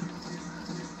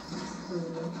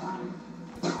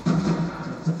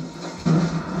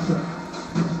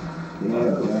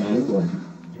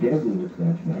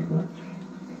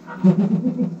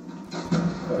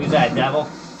 Who's that, devil?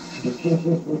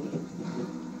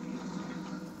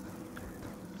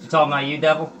 You talking about you,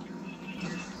 devil?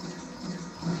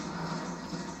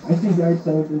 I think I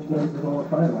saved this place all the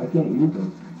time. I can't use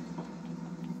them.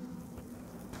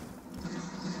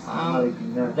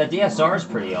 The DSR is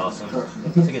pretty awesome.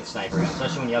 It's a good sniper gun,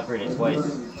 especially when you upgrade it twice.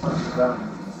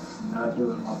 Not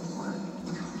doing much work.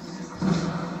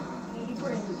 You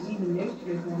put even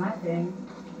nukes on that thing.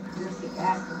 Just get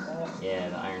back with that. Yeah,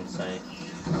 the iron sight.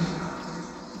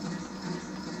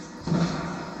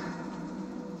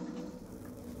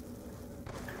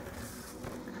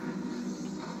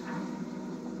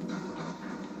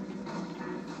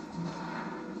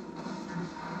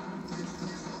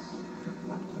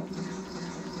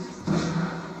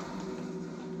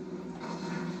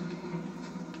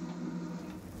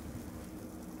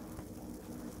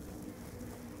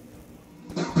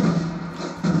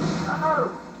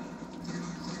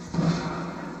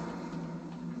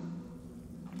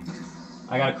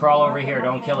 I gotta crawl over here,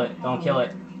 don't kill it, don't kill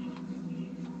it.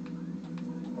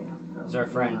 It's our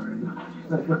friend.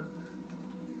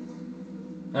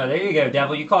 Oh, there you go,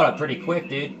 devil, you caught up pretty quick,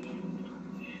 dude.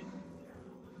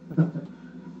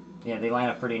 Yeah, they line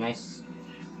up pretty nice.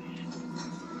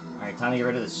 Alright, time to get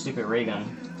rid of this stupid ray gun.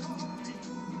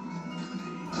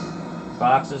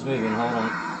 Box is moving, hold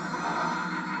on.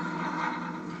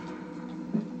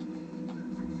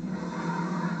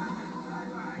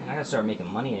 gotta start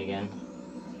making money again.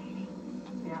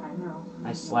 Yeah, I know.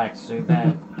 I slacked so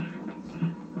bad.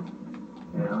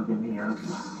 Yeah, don't get me out.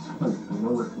 Like the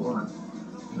lowest one.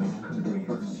 Like, couldn't get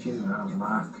fucking shit around the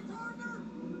mark.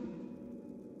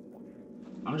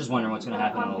 I'm just wondering what's gonna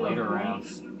happen in the later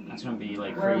rounds. That's gonna be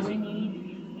like Where we crazy.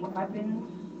 need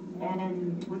weapons,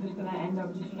 and we're just gonna end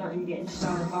up just starting getting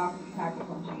starter box pack a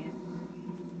punching it.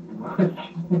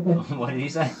 What did he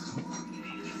say?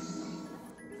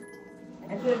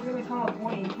 I said there's gonna come a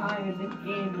point in time in this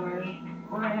game where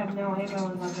we're gonna have no ammo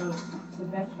and like the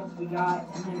best stuff we got,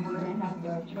 and then we're gonna have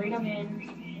to trade them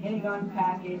in, get a gun,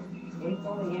 pack it, waste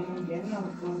all the ammo, get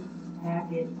another gun,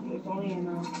 pack it, waste all the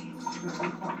ammo.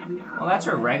 Well, that's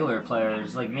for regular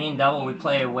players. Like me and Devil, we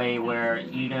play a way where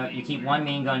you keep one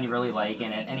main gun you really like,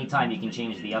 and at any time you can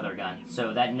change the other gun.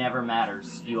 So that never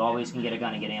matters. You always can get a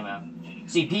gun and get ammo.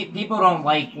 See, people don't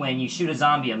like when you shoot a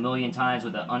zombie a million times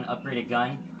with an unupgraded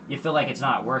gun. You feel like it's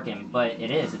not working, but it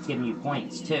is. It's giving you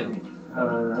points too.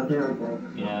 Okay.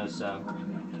 You know, so.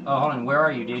 Oh, hold on. Where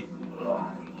are you, dude?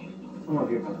 I'm over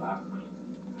here for that.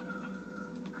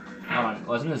 Hold on.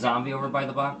 Wasn't the zombie over by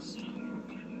the box?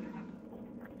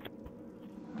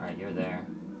 Alright, you're there.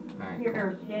 Alright.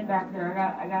 Here, stand back there.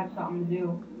 I got something to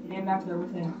do. Stand back there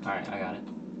with him. Alright, I got it.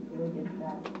 Really get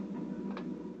that.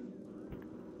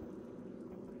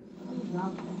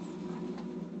 Nothing.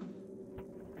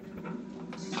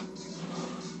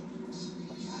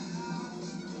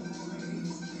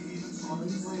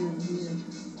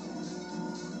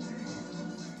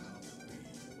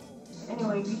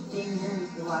 Anyway, if you stay here and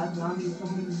if the last zombie is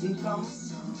somebody to do something,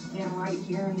 stand right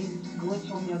here and then glitch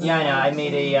on the other Yeah, I know. side. I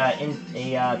made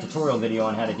a tutorial video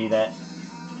on how to do that,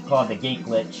 called the gate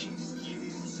glitch.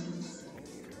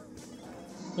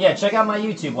 Yeah, check out my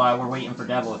YouTube while we're waiting for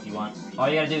Devil if you want. All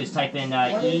you gotta do is type in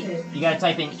What is it? You gotta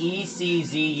type in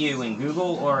ECZU in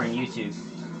Google or in YouTube.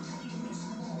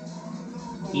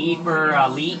 E for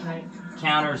Elite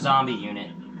Counter Zombie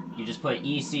Unit. You just put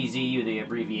ECZU, the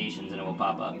abbreviations, and it will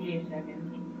pop up. Give me a second.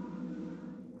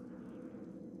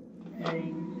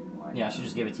 Settings. Yeah, I should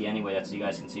just give it to you anyway, that's so you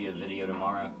guys can see the video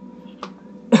tomorrow.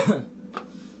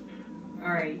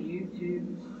 Alright, YouTube.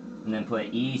 And then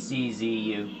put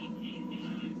ECZU.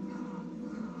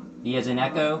 E as in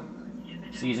Echo,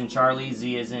 C as in Charlie,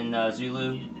 Z as in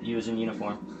Zulu, U as in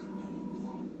Uniform.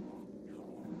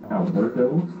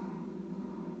 Alberto?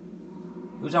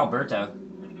 Who's Alberto?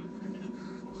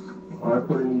 I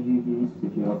put in EGD,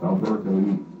 speaking of Alberto,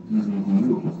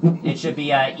 EGD. It should be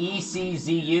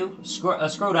ECZU.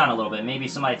 Scroll down a little bit. Maybe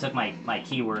somebody took my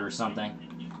keyword or something.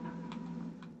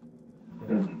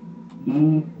 E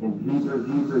and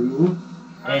U.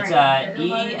 It's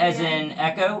E as in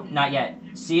Echo, not yet.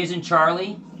 C as in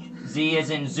Charlie, Z as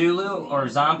in Zulu or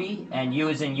Zombie, and U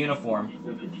as in Uniform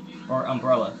or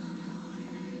Umbrella.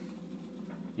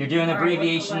 You're doing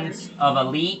abbreviations of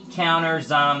Elite Counter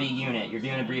Zombie Unit. You're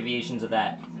doing abbreviations of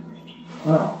that.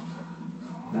 Oh.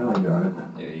 Now I got it.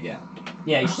 There you go.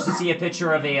 Yeah, you should see a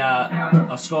picture of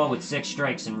a skull with 6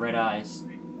 strikes and red eyes.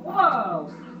 Whoa!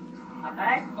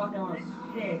 That fucking was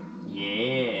sick.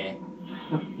 Yeah.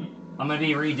 I'm going to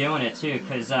be redoing it too,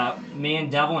 because me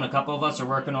and Devil and a couple of us are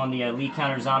working on the Elite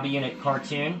Counter Zombie Unit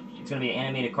cartoon. It's going to be an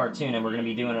animated cartoon, and we're going to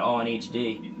be doing it all in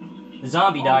HD. The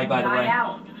zombie died, by the way.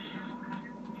 Out.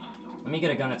 Let me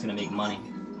get a gun that's going to make money.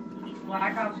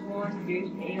 Black Ops 1,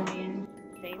 Ghost Aliens,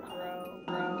 Saints Row.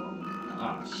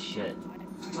 Oh, shit.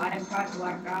 Live Cut,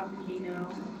 Black Ops, Kino.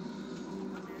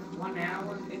 1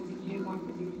 hour, 52,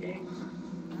 156.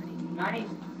 Nice.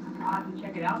 I'll have to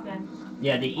check it out then.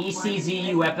 Yeah, the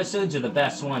ECZU episodes are the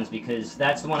best ones, because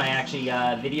that's the one I actually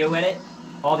video edit.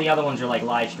 All the other ones are like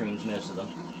live streams, most of them.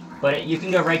 But you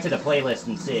can go right to the playlist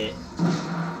and see it.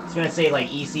 It's going to say like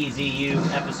ECZU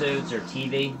episodes or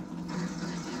TV.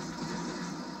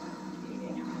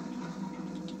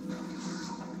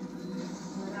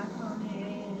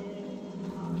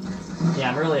 Yeah,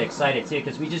 I'm really excited too,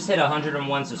 because we just hit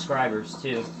 101 subscribers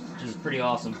too, which is pretty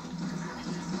awesome.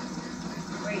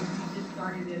 Wait, you just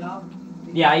started it up?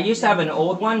 Yeah, I used to have an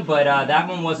old one, but that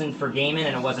one wasn't for gaming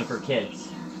and it wasn't for kids.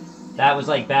 That was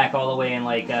like back all the way in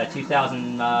like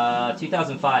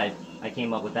 2005, I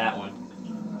came up with that one.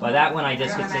 But that one I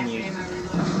discontinued.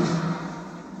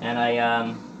 And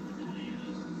I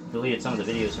deleted some of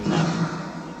the videos from that one.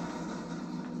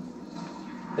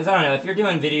 Because I don't know, if you're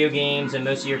doing video games and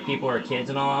most of your people are kids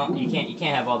and all, you can't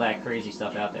have all that crazy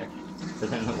stuff out there. So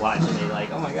then watching they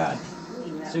like, oh my god,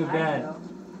 so bad.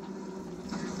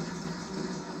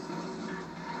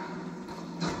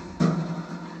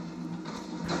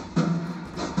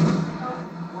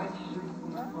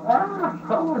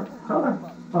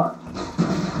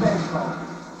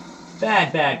 Bad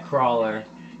bad crawler.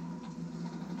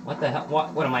 What the hell?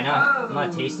 What am I not? I'm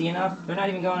not tasty enough? They're not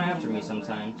even going after me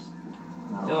sometimes.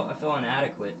 I feel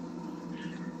inadequate.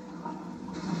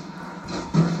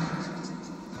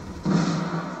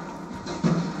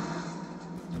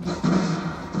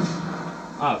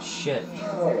 Oh shit.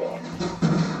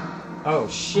 Oh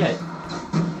shit.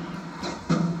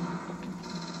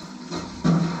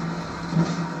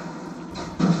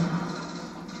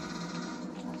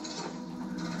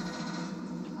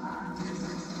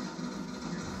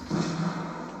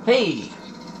 Hey!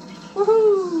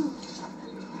 Woohoo!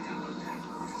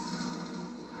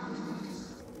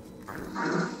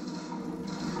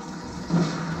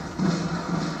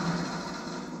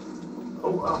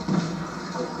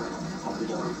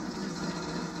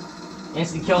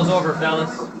 Instant kills over,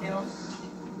 fellas. No.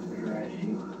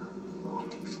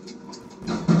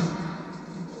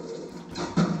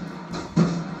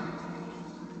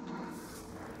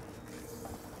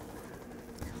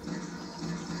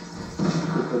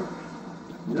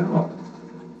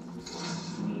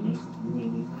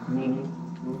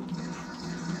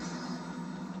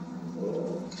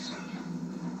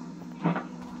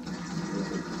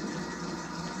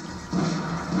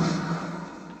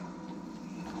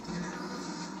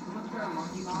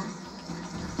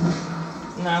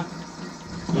 No.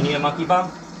 You need a monkey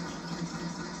bomb?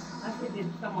 I said, did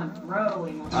someone throw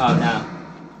a monkey Oh, no.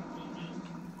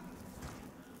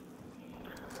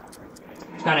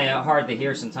 It's kind of hard to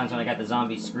hear sometimes when I got the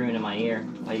zombies screaming in my ear.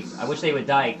 Like, I wish they would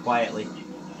die quietly.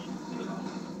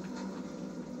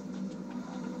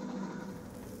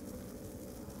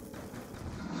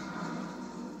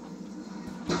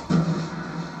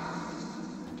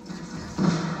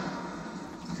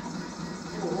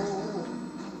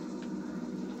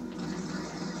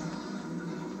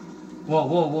 Whoa,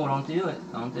 whoa, whoa, don't do it.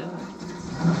 Don't do it.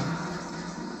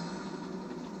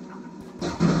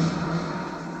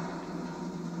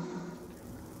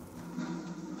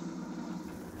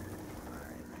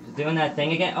 Is it doing that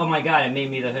thing again? Oh my god, it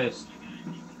made me the host.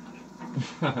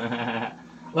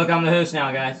 Look, I'm the host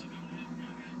now, guys.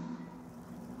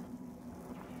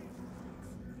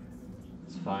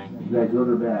 It's fine. Is that good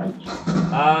or bad?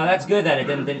 That's good that it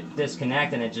didn't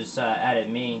disconnect and it just added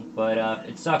me. But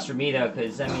it sucks for me though,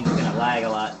 because that means it's gonna lag a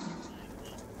lot.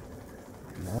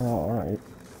 Oh, alright.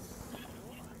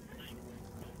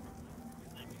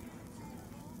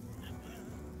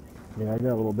 Yeah, I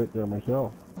got a little bit there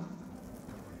myself.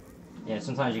 Yeah,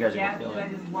 sometimes you guys are Yeah, gonna feel I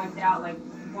it. just wiped out like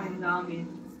 20 zombies.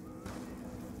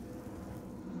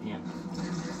 Yeah.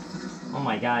 Oh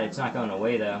my god, it's not going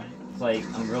away though. It's like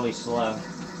I'm really slow.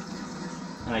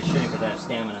 And I shouldn't because I have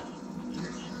stamina.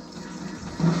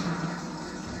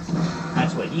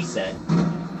 That's what he said.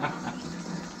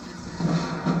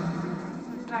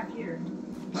 Who's back here?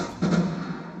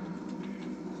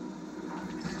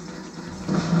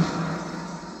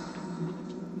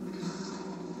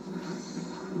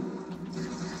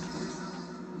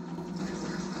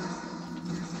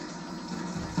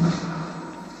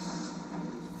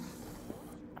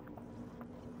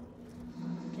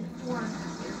 It's four.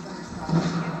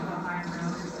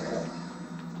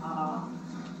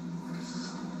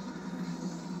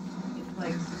 It's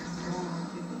like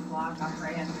super block. I'll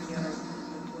probably have to go.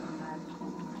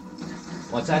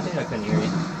 What's that thing? I couldn't hear you. I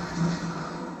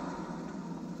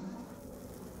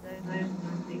just want to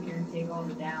sit here and take all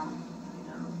the down. You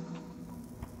know.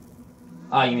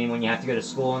 Oh, you mean when you have to go to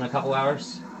school in a couple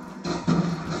hours?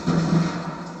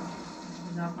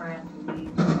 I'll probably have to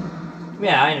leave.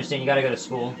 Yeah, I understand. You got to go to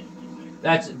school.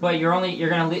 But you're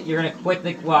gonna quit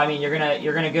the. Well, I mean, you're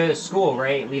gonna go to school,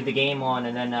 right? Leave the game on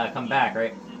and then come back,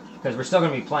 right? Because we're still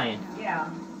gonna be playing. Yeah.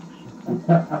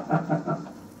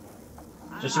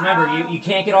 Just remember, you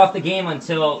can't get off the game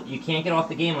until you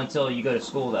go to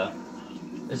school, though.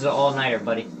 This is an all-nighter,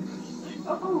 buddy.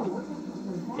 Oh.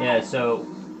 Yeah, so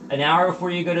an hour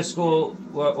before you go to school,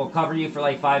 we'll cover you for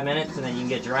like 5 minutes, and then you can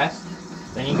get dressed.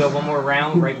 Then you can go one more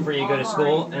round right before you go to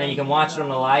school, and then you can watch it on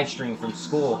the live stream from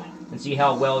school and see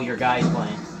how well your guy's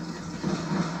playing.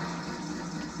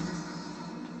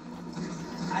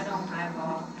 I don't have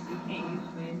you can't use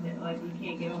Undead, like you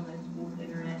can't get on the school's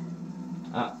internet.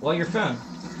 Well, your phone.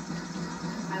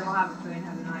 I don't have a phone, I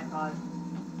have an iPod.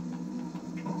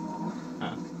 Oh.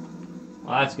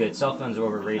 Well, that's good. Cell phones are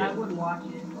overrated. I would watch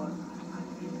it, but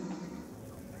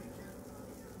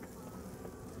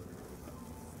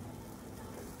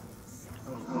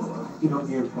You don't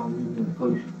hear from me in the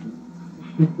post.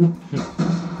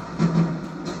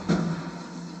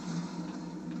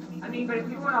 I mean, but if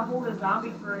you want to hold a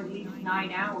zombie for at least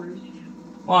 9 hours,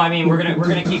 Well, I mean, we're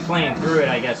gonna keep playing through it,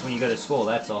 I guess, when you go to school.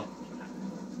 That's all.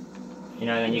 You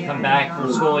know, then you come back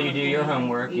from school, you do your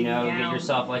homework, you know, get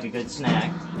yourself like a good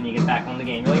snack, and you get back on the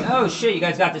game. You're like, oh shit, you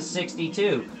guys got to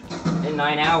 62 in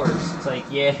 9 hours. It's like,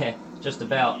 yeah, just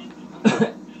about.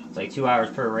 It's like 2 hours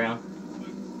per round.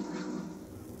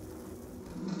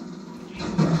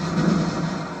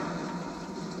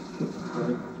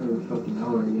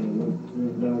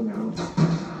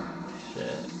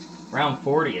 Shit. Round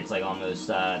 40, it's like almost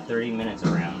 30 minutes a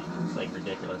round. It's like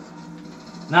ridiculous.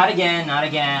 Not again, not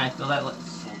again. I feel that.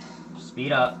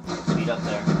 Speed up. Speed up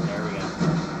there. There we go.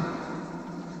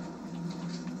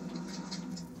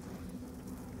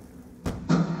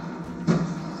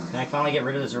 Can I finally get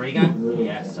rid of this ray gun?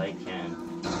 Yes, I can.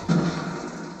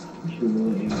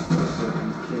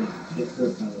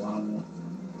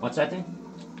 What's that thing?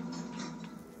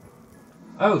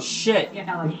 Oh shit!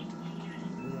 Yeah, like,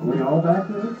 Are we all back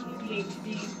there?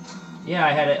 PhD. Yeah,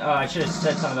 I had it. I should have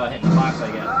said something about hitting the box,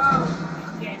 I guess.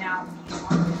 Oh, okay, now.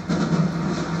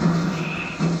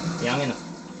 Yeah, I'm gonna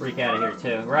freak out of here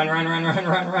too. Run, run, run, run,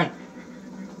 run, run!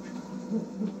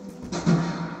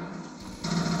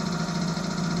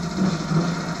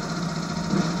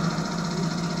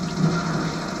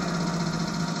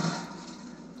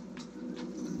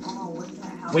 Oh, what the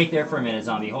hell? Wait there for a minute,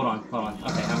 zombie. Hold on, hold on.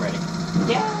 Okay, I'm ready.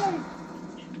 Yeah!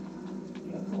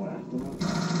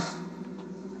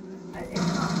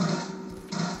 It's not like...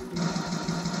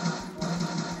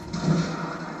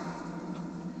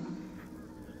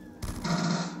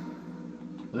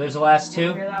 Well, there's the last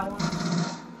two. Hear that one?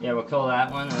 Yeah, we'll kill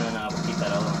that one, and then we'll keep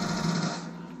that other one.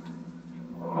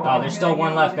 Oh, there's still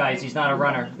one left, guys. He's not a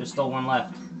runner. There's still one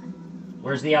left.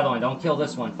 Where's the other one? Don't kill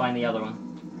this one. Find the other one.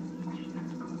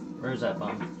 Where's that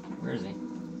bum? Where is he?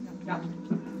 Yeah.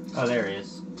 Oh, there he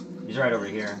is. He's right over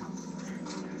here.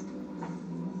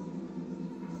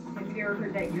 Have you ever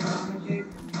heard that your mama joke?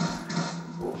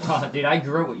 Oh, dude, I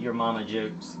grew up with your mama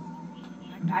jokes.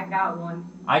 I got one.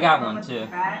 I got Your one, mama's too. so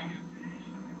fat.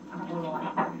 Hold on.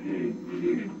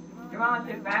 Your mama's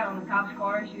so fat on the cop's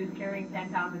car, she was carrying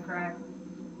 10 pounds of crack.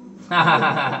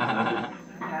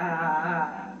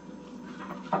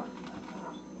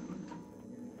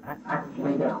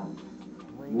 Lay down.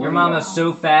 Your mama's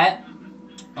so fat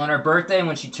on her birthday, and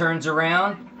when she turns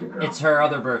around, it's her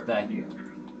other birthday.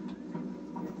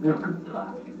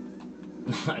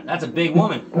 That's a big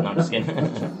woman. No, I'm just kidding.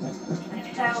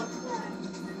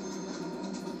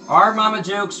 Our mama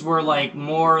jokes were like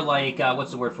more like,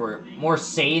 what's the word for it? More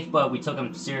safe, but we took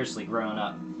them seriously growing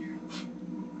up.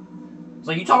 It's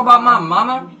like, you talk about my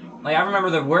mama? Like, I remember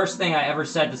the worst thing I ever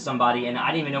said to somebody, and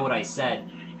I didn't even know what I said.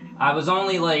 I was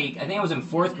only like, I think I was in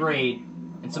 4th grade,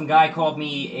 and some guy called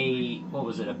me a, what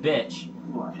was it, a bitch.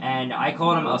 And I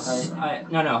called him a,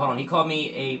 no, hold on, he called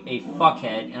me a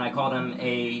fuckhead, and I called him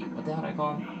a, what the hell did I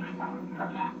call him?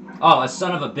 Oh, a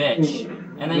son of a bitch.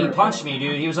 And then he punched me,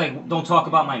 dude. He was like, don't talk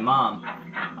about my mom.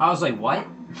 I was like, what?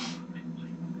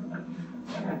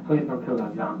 Please don't kill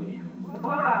that zombie.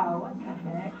 Wow, what the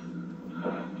heck?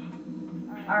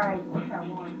 Alright, what's that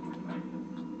one?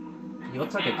 He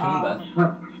looks like a Kumba.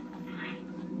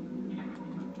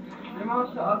 Your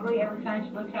mom's so ugly, every time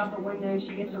she looks out the window,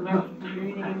 she gets a roast for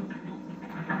reading.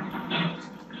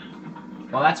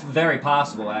 Well, that's very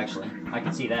possible, actually. I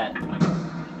can see that.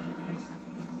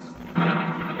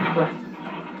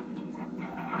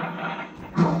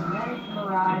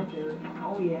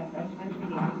 Oh yeah, that's my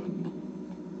video.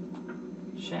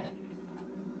 Shit.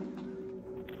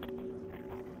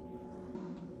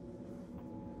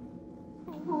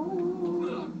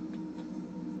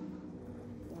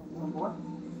 One more?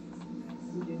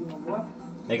 You do one more?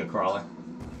 Make a crawler.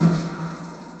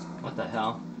 What the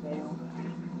hell? Fail.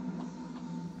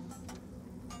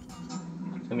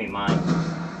 It's gonna be mine.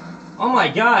 Oh my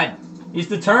god! He's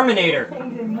the Terminator!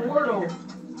 He's immortal.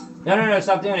 No,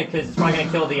 stop doing it, because it's probably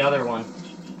gonna kill the other one.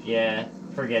 Yeah,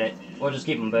 forget it. We'll just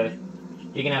keep them both.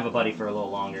 You can have a buddy for a little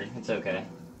longer. It's okay.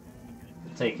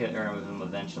 We'll take care of him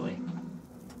eventually.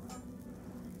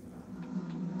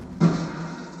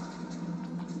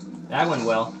 That went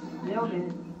well. Nailed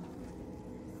it.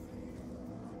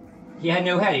 He had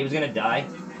no head. He was gonna die.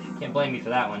 Can't blame me for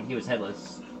that one. He was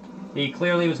headless. He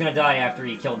clearly was gonna die after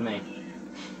he killed me.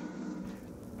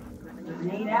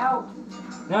 Grenade out.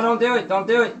 No, don't do it. Don't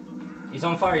do it. He's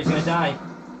on fire. He's gonna die.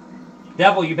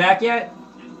 Devil, you back yet?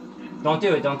 Don't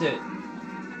do it. Don't do it.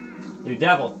 You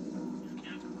devil.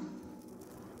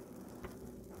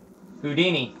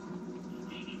 Houdini.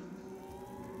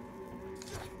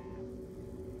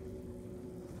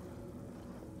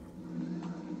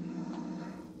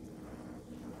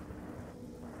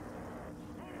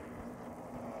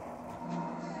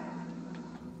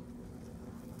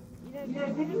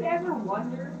 Did you ever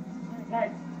wonder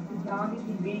that zombies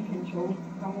is being controlled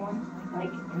by someone,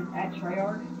 like at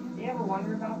Treyarch. Do you ever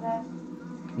wonder about that?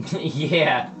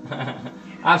 Yeah.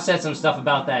 I've said some stuff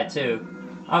about that too.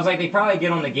 I was like, they probably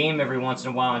get on the game every once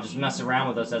in a while and just mess around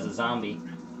with us as a zombie.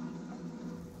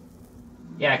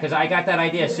 Yeah, because I got that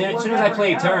idea. As soon as I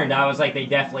played Turned, I was like, they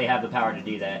definitely have the power to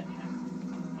do that.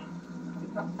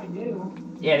 I do.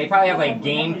 Yeah, they probably have like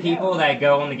game people that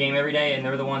go on the game every day, and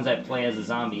they're the ones that play as the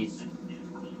zombies.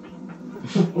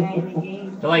 Yeah, in the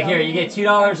game. They're like, here, you get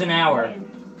 $2 an hour.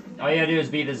 All you gotta do is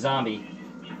be the zombie.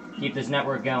 Keep this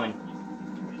network going.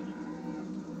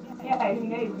 Yeah, who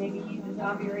knows? Maybe he's a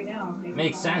zombie right now. Maybe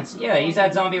Makes sense. Yeah, he's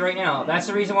that zombie right now. That's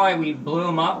the reason why we blew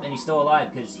him up, and he's still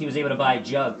alive, because he was able to buy a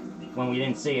jug when we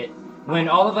didn't see it. When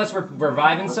all of us were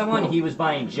reviving someone, he was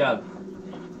buying jug.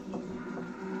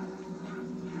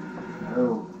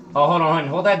 No. Oh, hold on.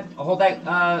 Hold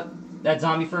that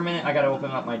zombie for a minute. I gotta open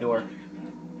up my door.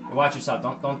 Watch yourself.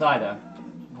 Don't die, though.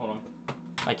 Hold on.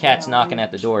 My cat's knocking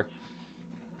at the door.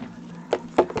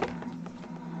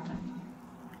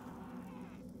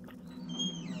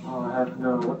 Oh, I have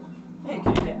no. Hey,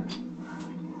 good cat.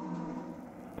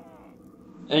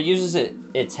 It uses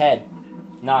its head.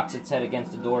 Knocks its head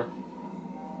against the door.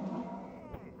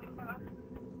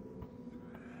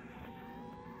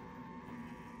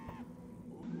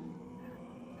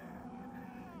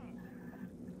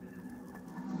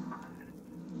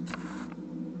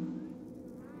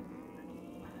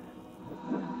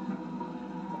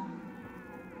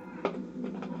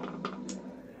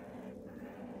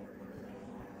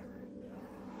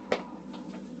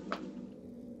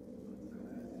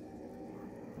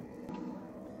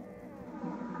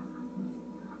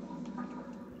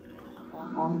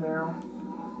 On barrel.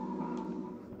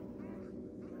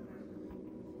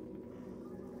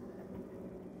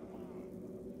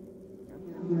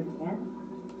 Do it again.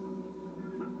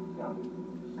 Go.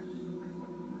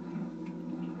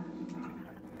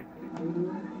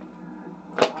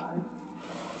 5.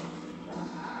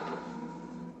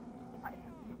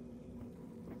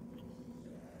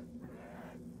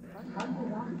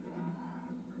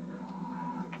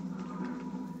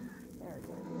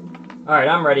 Alright,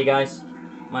 I'm ready, guys.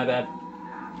 My bad.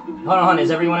 Hold on, is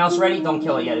everyone else ready? Don't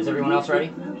kill it yet. Is everyone else ready?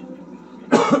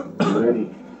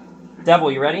 Ready.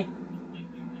 Devil, you ready?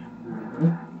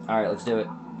 Alright, let's do it.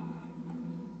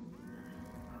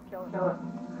 Kill it.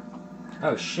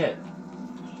 Oh, shit.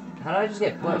 How did I just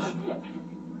get pushed?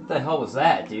 What the hell was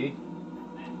that, dude?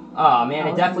 Aw, man,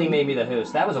 it definitely made me the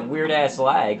host. That was a weird-ass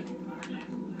lag.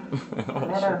 Oh,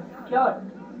 Better. Kill it.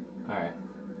 alright.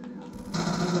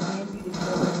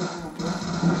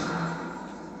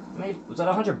 Was that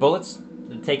 100 bullets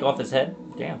to take off his head?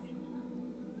 Damn.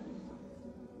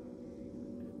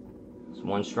 It's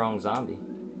one strong zombie.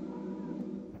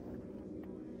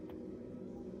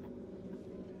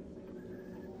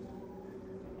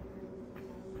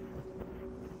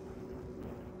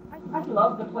 I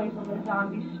love the place from the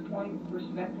zombie's point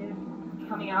perspective,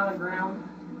 coming out of the ground.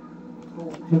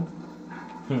 Cool.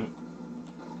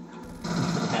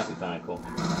 That'd be kinda cool.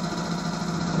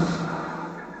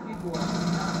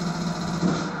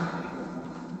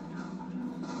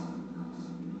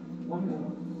 One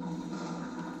more.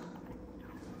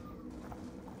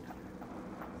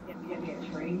 Get me a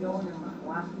train going and my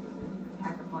last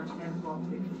pack a punch 10, 12,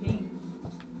 16.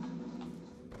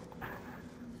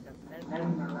 That's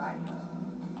my right.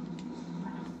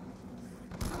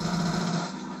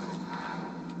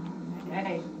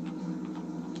 Hey.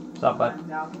 What's up, bud?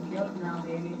 1,000 kills now,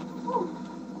 baby. Woo.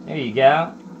 There you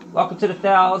go. Welcome to the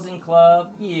 1,000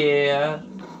 Club. Yeah.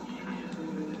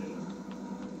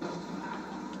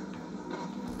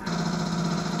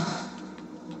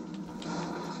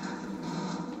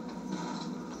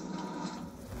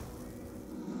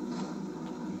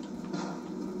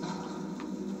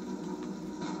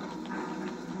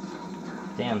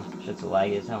 Damn, shit's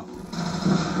laggy as hell.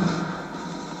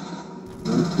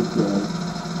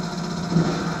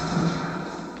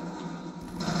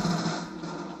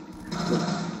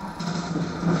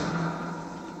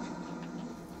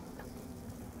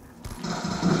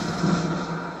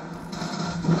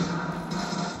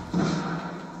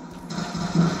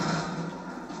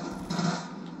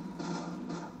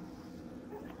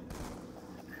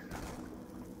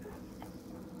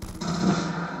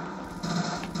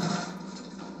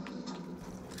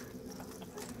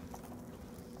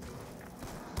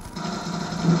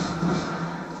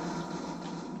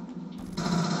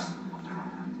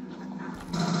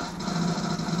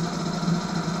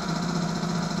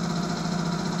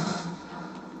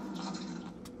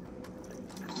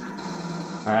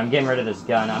 Alright, I'm getting rid of this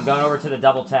gun. I'm going over to the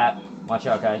double tap. Watch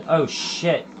out, guys. Oh,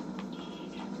 shit.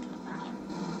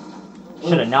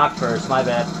 Should have knocked first, my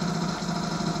bad.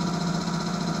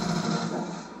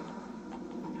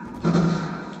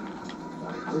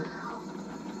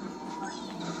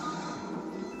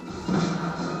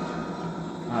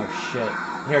 Oh shit.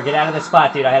 Here, get out of the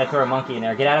spot, dude. I had to throw a monkey in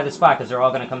there. Get out of the spot, because they're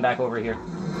all going to come back over here.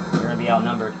 You're going to be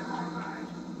outnumbered.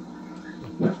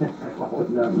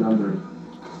 Outnumbered.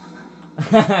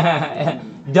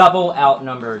 Double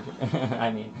outnumbered.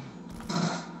 I mean.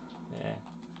 Yeah.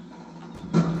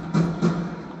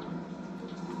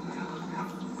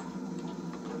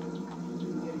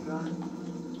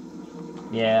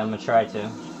 Yeah, I'm gonna try to.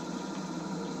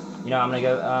 You know, I'm gonna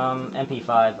go MP5.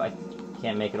 I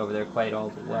can't make it over there quite all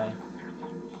the way.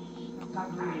 There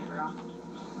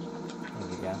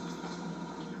we go.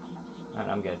 Alright,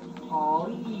 I'm good. Oh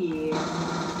yeah.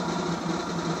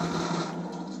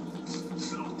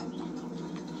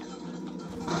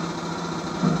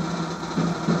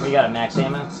 We got a max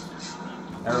ammo.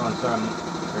 Everyone's throwing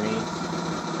grenades.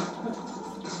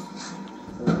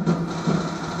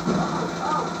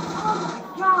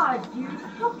 God, dude,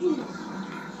 fucking.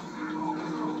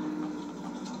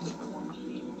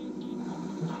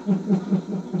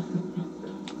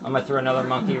 I'm gonna throw another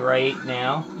monkey right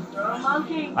now. Throw a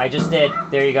monkey. I just did.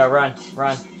 There you go. Run,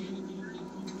 run.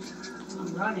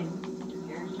 I'm running.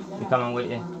 I'm coming with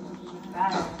you.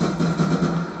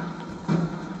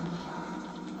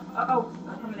 Oh,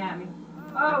 they're coming at me.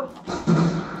 Oh.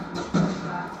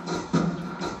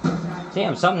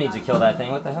 Damn, something needs to kill that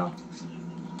thing. What the hell?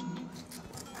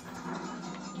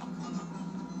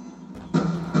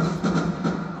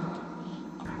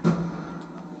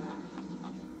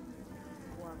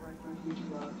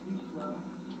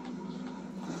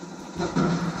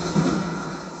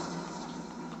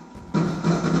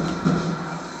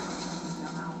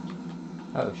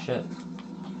 Oh shit.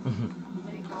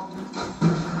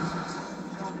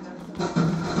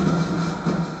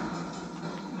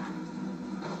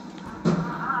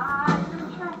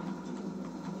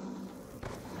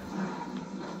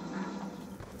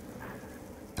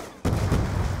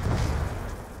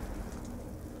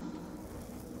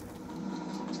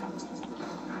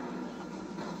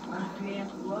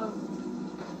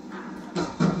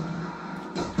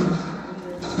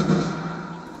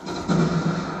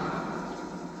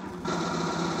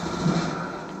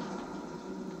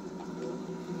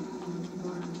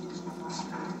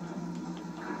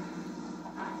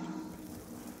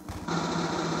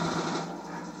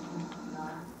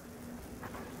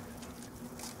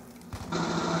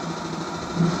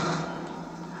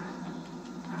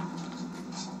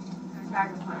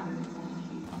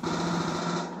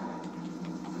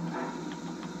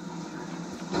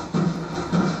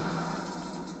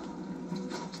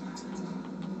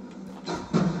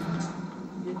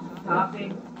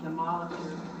 Stopping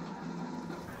demolisher.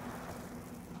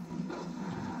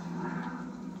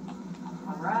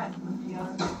 Alright, let's see how.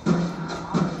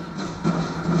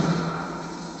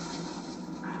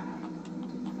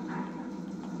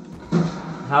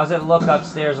 How's it look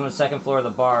upstairs on the second floor of the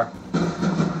bar?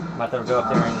 I'm about to go up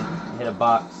there and hit a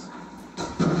box.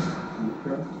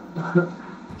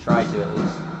 Try to at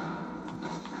least.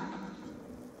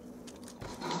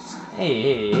 Hey,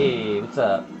 hey, hey, what's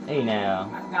up? Hey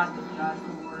now. I've got the shot,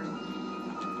 don't worry.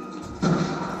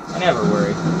 I never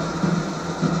worry.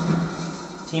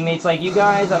 Teammates like you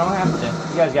guys, I don't have to.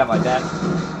 You guys got my back.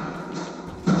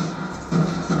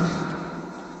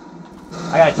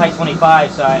 I got a Type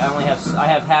 25, so I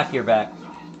have half your back.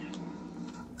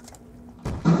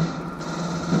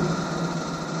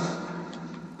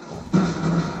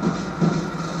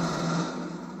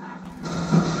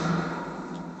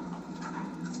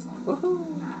 Woohoo!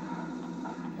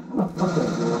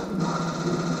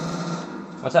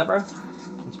 What's that, bro?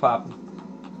 It's popping.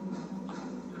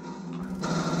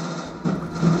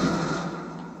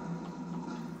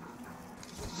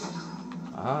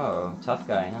 Oh, tough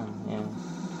guy, huh? Yeah.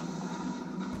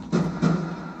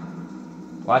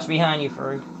 Watch behind you,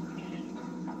 furry.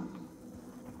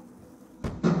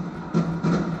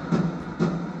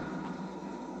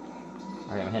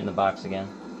 Alright, I'm hitting the box again.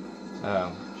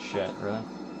 Oh, shit, really?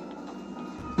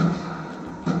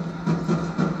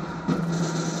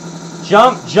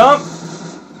 Jump, jump!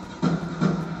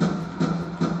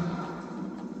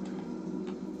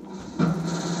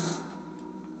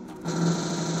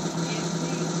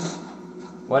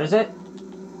 What is it?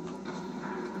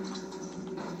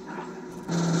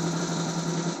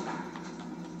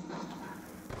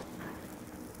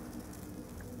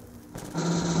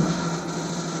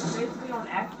 Basically on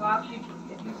Xbox,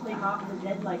 if you play Mob of the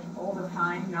Dead like all the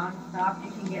time, non-stop,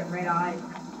 you can get red eyes.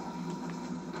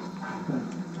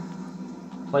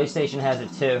 PlayStation has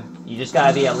it too. You just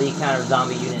gotta be a lead counter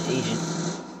zombie unit agent.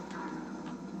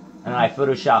 And then I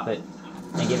Photoshop it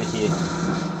and give it to you.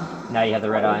 Now you have the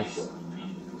red eyes.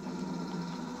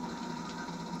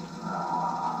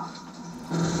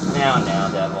 Now,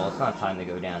 devil. It's not time to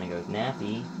go down. He goes,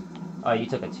 nappy. Oh, you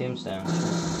took a tombstone.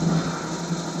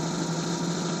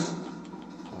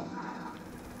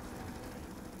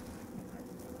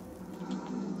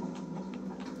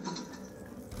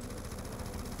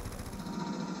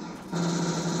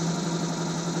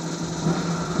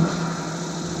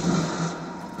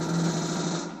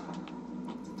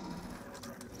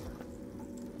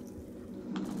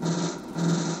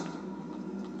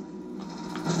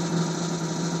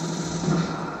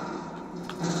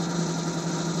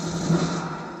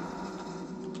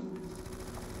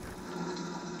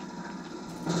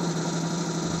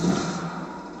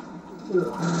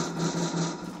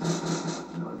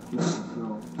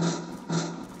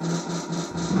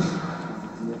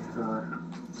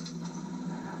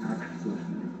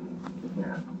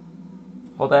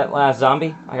 Hold that last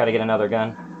zombie. I gotta get another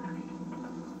gun.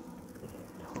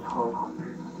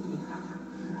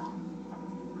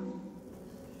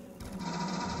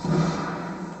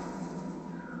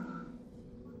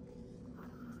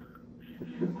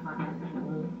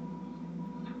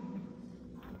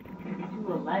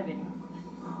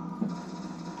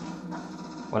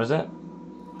 What is it?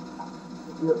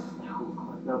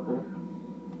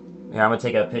 Here, I'm gonna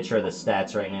take a picture of the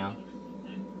stats right now.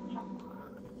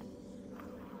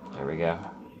 There we go.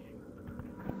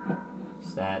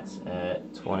 Stats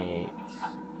at 28.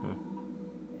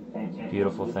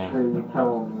 Beautiful thing. You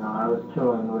tell them, I was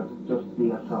killing with just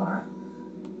DSR.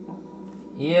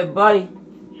 Yeah, buddy.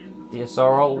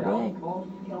 DSR all the way.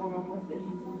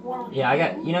 Yeah, I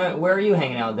got. You know, where are you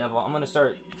hanging out, Devil? I'm gonna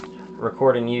start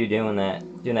recording you doing that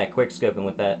quick scoping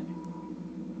with that,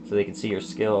 so they can see your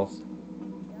skills.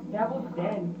 Devil's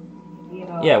dead. You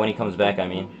know. Yeah, when he comes back, I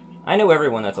mean. I know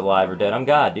everyone that's alive or dead. I'm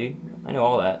God, dude. I know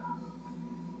all that.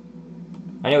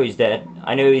 I know he's dead.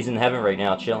 I know he's in heaven right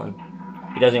now, chilling.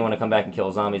 He doesn't even want to come back and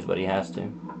kill zombies, but he has to.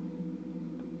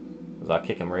 Because I'll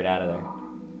kick him right out of there.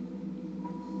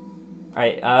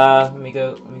 Alright, let me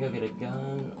go get a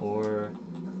gun, or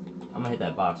I'm gonna hit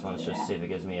that box once just to see if it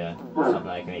gives me something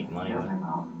I can make money with.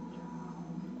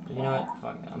 But you know what?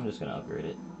 Fuck it. I'm just gonna upgrade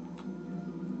it.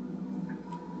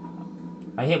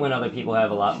 I hate when other people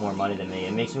have a lot more money than me.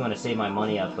 It makes me want to save my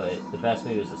money up, but the best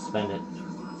move is to spend it.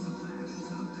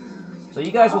 So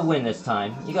you guys will win this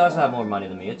time. You guys have more money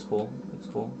than me. It's cool. It's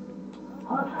cool.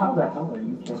 How the hell are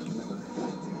you changing this?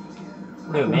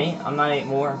 Who, me? I'm not 8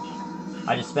 more.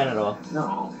 I just spent it all.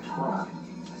 No.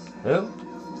 Who?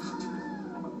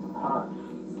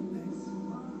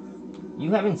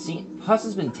 You haven't seen... Puss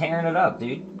has been tearing it up,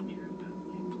 dude.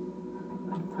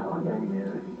 Hell yeah, he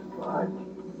is. But...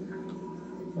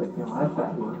 Like, you know, I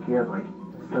thought he had like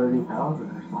 30,000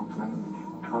 or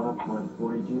something. Caught up to like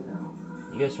 42 now.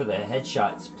 He goes for the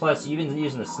headshots. Plus, you've been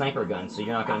using the sniper gun, so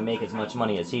you're not going to make as much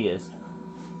money as he is.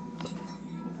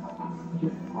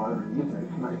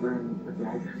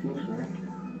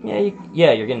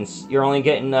 Yeah, you're only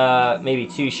getting maybe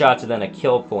 2 shots and then a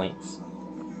kill points.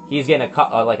 He's getting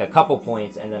like a couple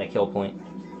points and then a kill point.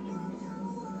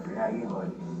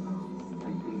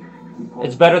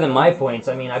 It's better than my points.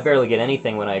 I mean, I barely get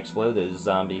anything when I explode those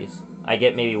zombies. I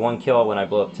get maybe 1 kill when I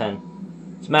blow up 10.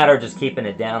 It's a matter of just keeping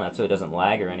it down so it doesn't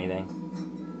lag or anything.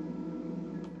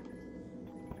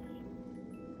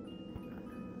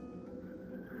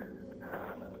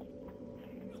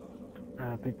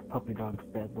 I think the puppy dog's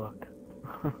bad luck.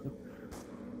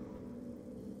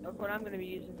 Look what I'm going to be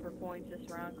using for points this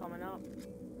round coming up.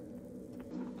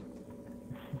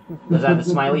 Does that have the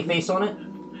smiley face on it?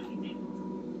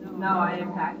 No, I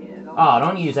didn't pack it at all. Oh,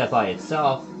 don't use that by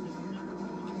itself.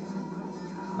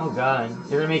 Oh god.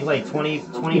 You're gonna make like 20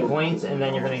 points and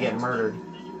then you're gonna get murdered.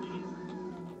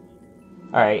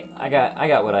 Alright, I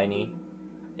got what I need.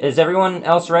 Is everyone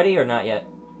else ready or not yet?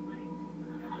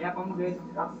 Yep, I'm good.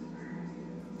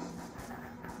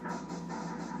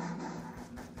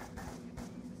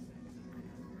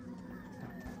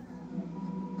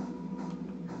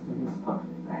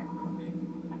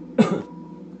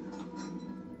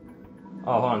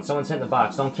 Oh, hold on. Someone's hitting the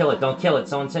box. Don't kill it. Don't kill it.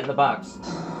 Someone's hitting the box.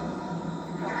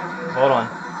 Hold on.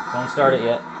 Don't start it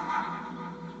yet.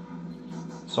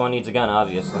 Someone needs a gun,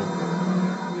 obviously.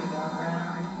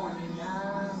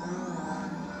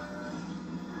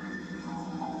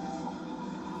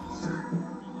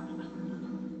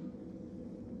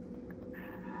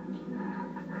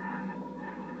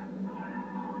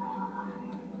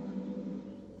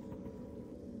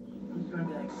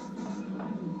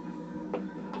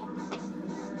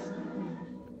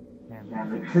 Yeah,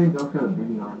 make sure you go to the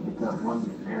video and get that one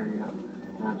area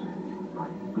that's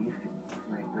like beefy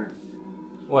right there.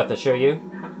 What, to show you?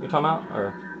 You're talking about?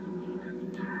 Or?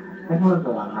 I think it was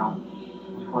around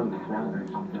 27 or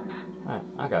something. Alright,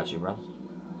 I got you, brother.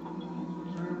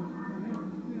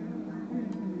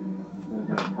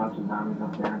 There's a bunch of zombies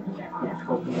up there. Just quick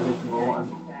scoping every single one.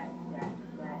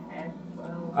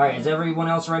 Alright, is everyone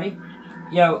else ready?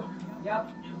 Yo. Yep.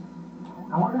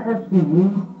 I want to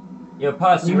SPV. Yo,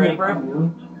 Puss, you ready,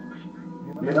 bro?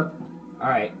 Yep.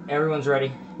 Alright, everyone's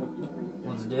ready.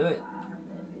 Let's do it.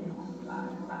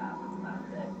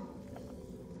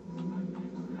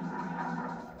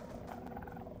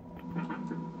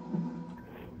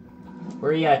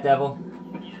 Where you at, devil?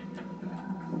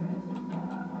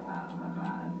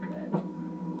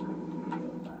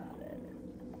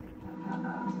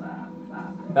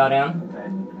 Bow down.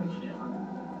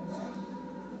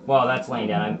 Well, that's laying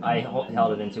down. I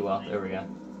held it in too well. There we go.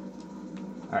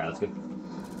 Alright, let's go.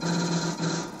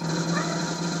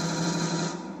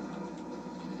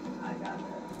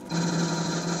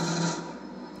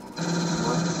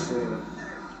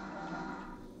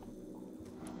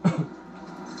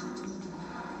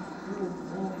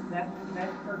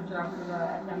 That's for drop for the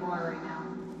SMR right now.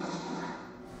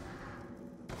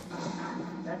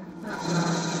 That's the first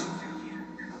drop.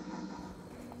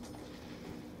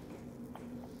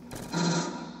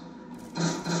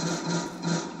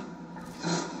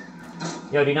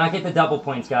 Yo, do not get the double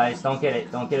points, guys. Don't get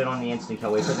it. Don't get it on the instant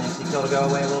kill. Wait for the instant kill to go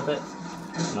away a little bit,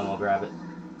 and then we'll grab it.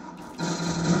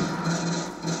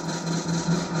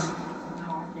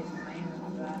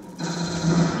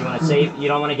 You want to save? You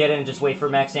don't want to get it and just wait for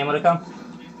max ammo to come?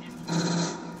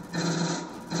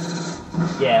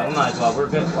 Yeah, we might as well. We're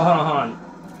good. Well, hold on.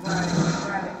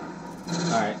 Grab it.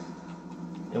 Alright.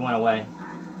 It went away.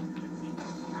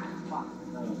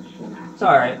 It's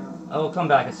alright. I'll come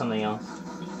back at something else.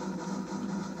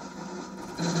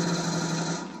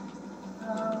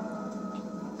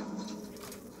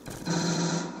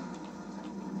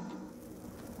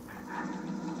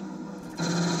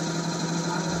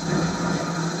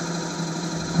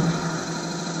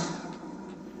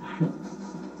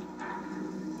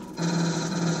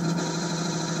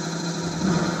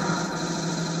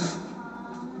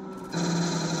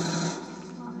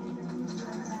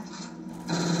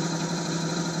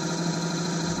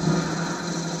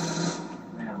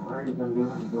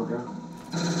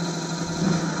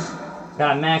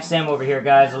 Got a max ammo over here,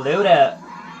 guys. Loot up.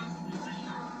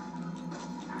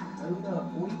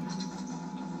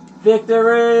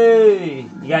 Victory!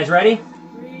 You guys ready?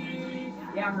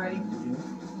 Yeah, I'm ready.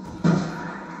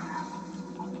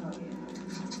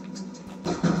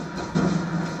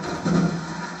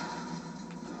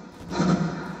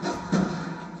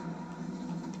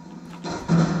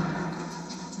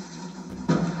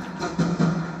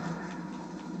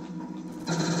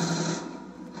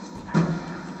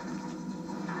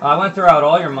 I went through out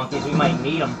all your monkeys. We might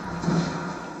need them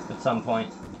at some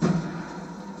point.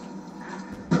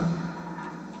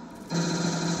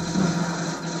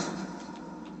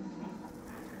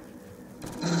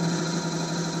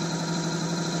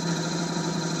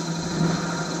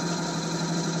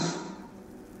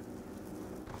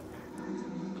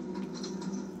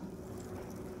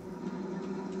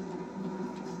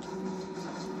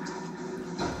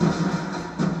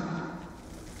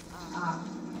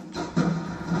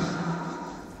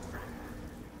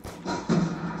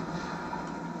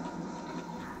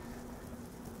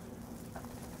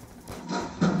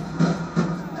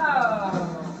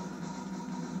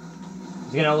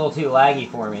 It's getting a little too laggy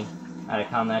for me. I had to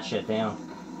calm that shit down.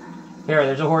 Here,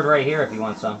 there's a horde right here if you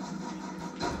want some.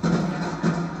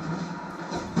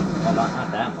 Well, not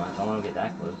that much. I don't want to get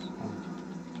that close.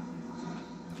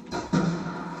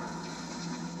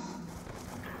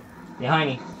 Behind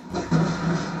me.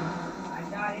 I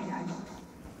got it.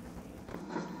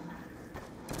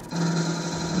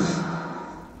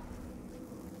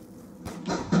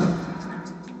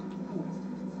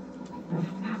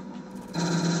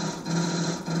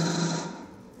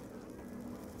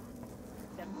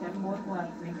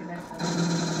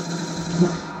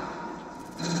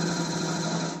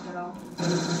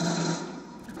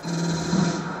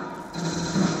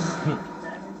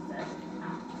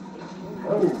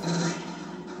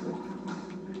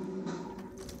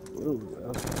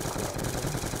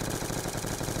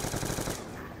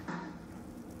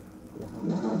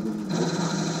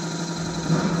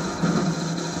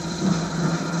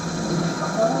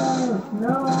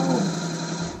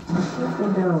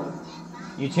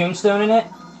 You tombstoning it?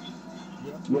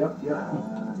 Yep.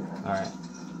 Alright.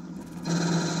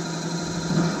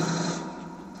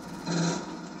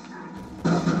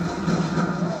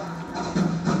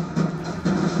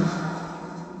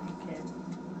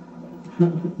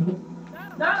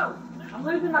 I'm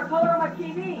losing my color on my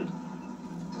TV.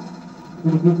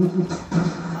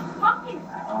 Fucking.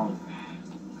 Oh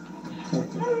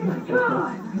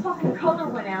God! Fucking color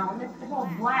went out. And it's all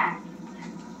black.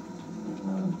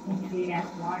 Big ass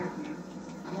wire, dude.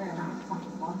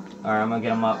 Alright, I'm gonna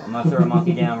get him up. I'm gonna throw a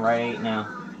monkey down right now.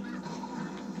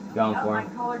 Going for My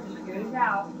him. color just goes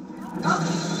out.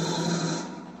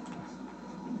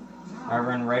 Alright,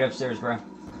 run right upstairs, bro.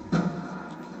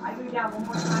 I go down one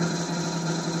more time.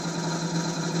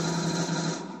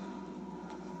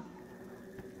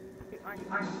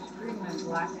 I'm screaming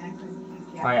black and I couldn't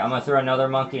keep Alright, I'm gonna throw another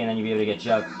monkey and then you'll be able to get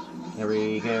Jug. Here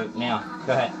we go. Now,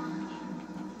 go ahead.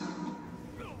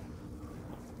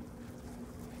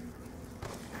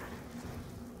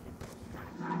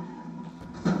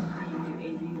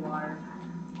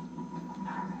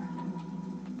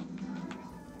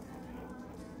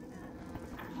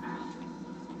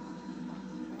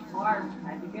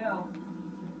 Had to go.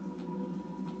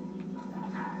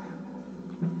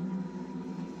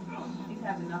 He's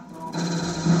having enough room.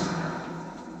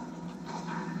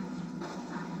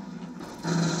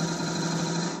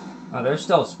 Oh, they're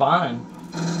still spawning.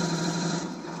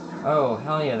 Oh,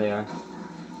 hell yeah, they are.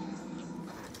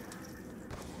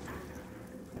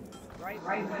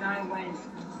 Right when I went.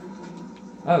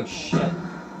 Oh, shit.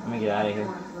 Let me get out of here.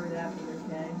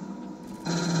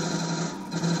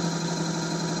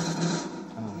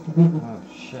 Oh,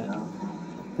 shit.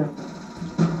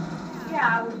 Yeah,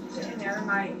 I was sitting there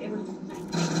and it was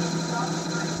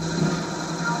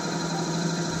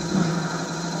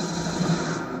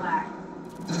black.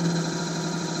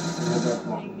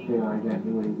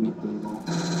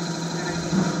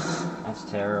 That's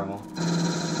terrible.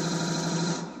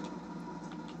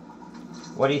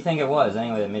 What do you think it was,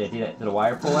 anyway, that made it do that? Did a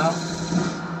wire pull out?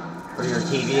 Or your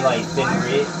TV, like, didn't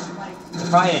read it? It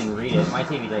probably didn't read it. My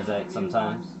TV does that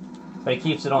sometimes. But it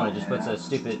keeps it on. It just puts a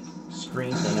stupid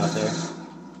screen thing up there.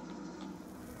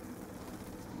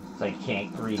 It's like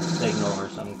can't read signal or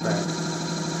some crap.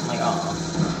 I'm like, aw.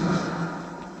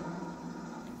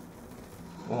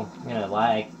 Oh, you know,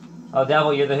 lag. Oh,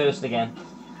 Devil, you're the host again.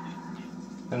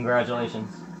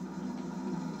 Congratulations.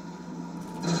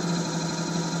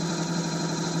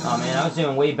 Oh man, I was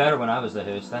doing way better when I was the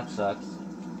host. That sucks.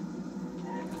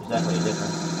 There's definitely a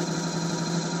difference.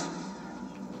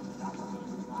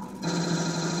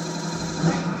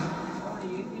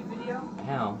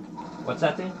 How? What's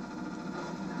that thing?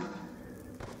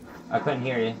 I couldn't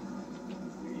hear you.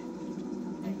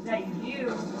 Is that you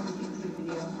on the YouTube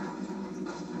video?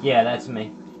 Yeah, that's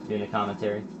me doing the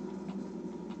commentary.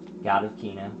 God of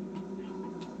Kino.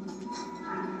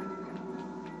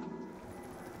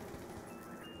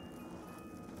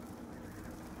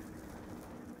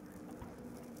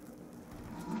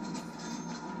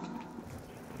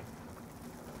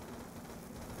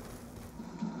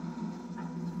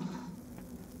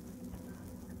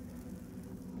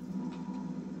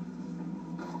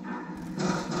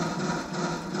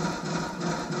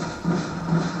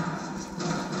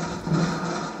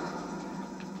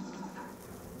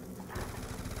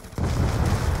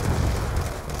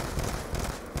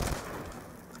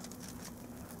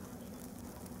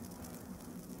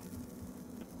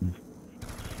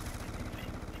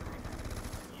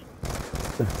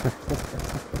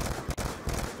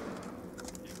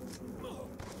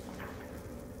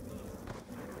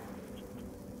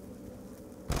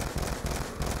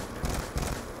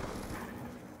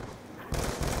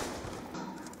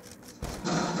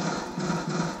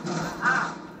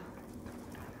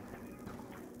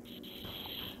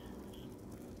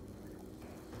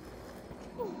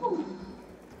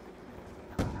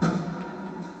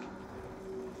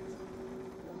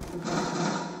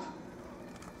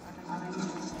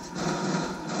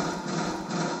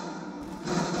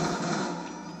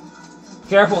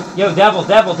 Careful! Yo, devil,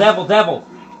 devil, devil, devil!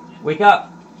 Wake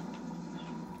up!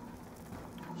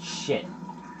 Shit.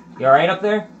 You alright up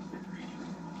there?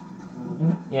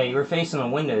 Yeah, you were facing a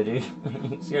window, dude.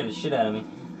 You scared the shit out of me.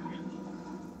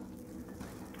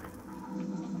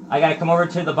 I gotta come over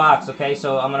to the box, okay?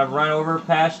 So I'm gonna run over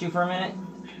past you for a minute.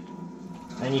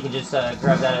 Then you can just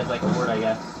grab that as like a word, I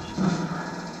guess.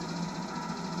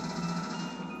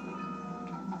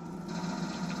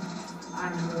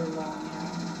 I'm really long now.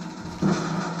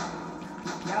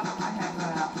 Yep, I have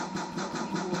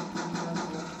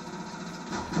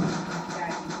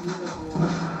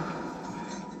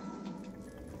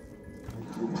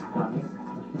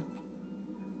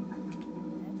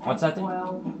What's that thing?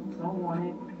 Well, don't want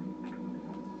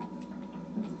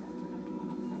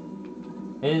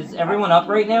it. Is everyone up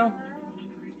right now?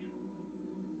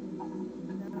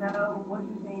 No, what's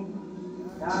his name?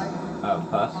 Died. Oh,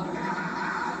 Puss.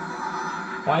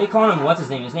 Why are you calling him what's his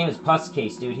name? His name is Puss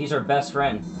Case, dude. He's our best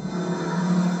friend.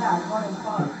 Yeah, I call him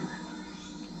Puss.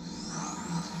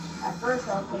 At first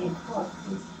I was saying Puss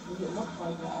because it looks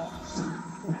like that.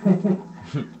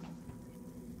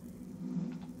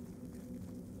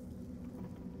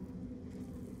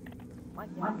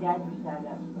 My dad used to have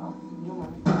that stuff. You know.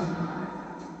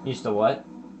 Used to what?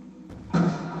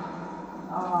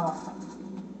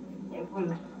 It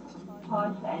was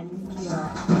Puss and he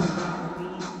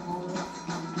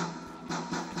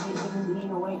was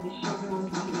eating away, the sugar was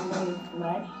eating away his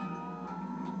flesh.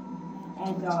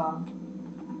 And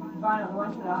finally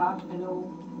went to the hospital,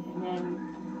 and then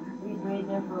we laid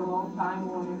there for a long time,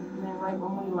 and then right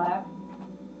when we left,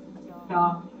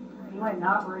 he went in the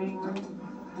operating room.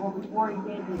 Well, before he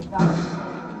did, the doctor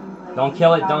said, like, don't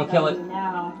kill it, don't kill it.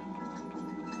 Now.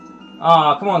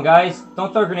 Aw, come on, guys.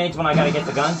 Don't throw grenades when I gotta get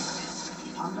the gun.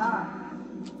 I'm not.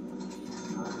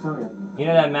 You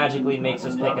know that magically makes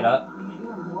us pick it up.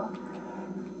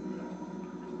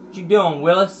 What you doing,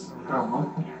 Willis?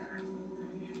 What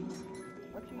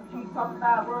you talking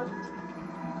about, Willis?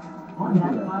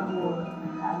 That's my boy.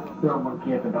 Throw a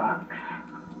monkey at the box.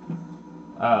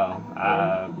 Oh,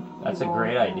 that's a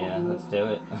great idea. Let's do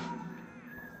it.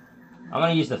 I'm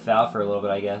gonna use the foul for a little bit,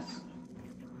 I guess.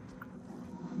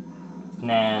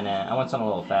 Nah. I want something a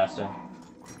little faster.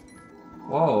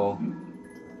 Whoa.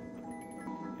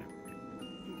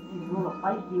 He's a little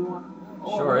feisty one.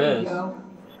 Oh, Sure there is. you go.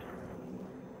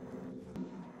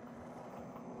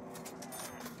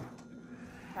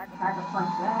 Pack a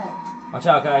punch that. Watch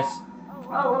out, guys.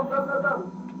 Oh,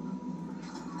 go.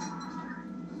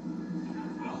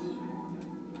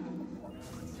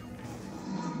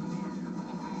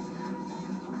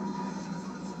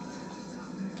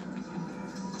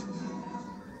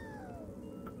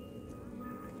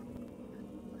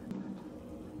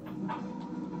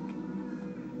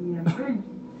 Yeah, good.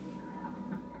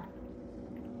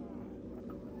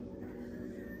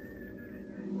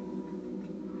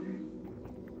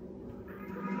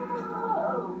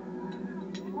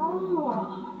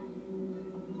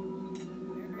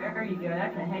 There you go,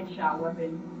 that's a headshot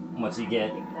weapon. What's he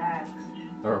get? Take that.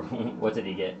 Or what did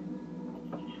he get?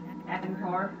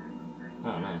 Avatar.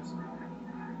 Oh, nice.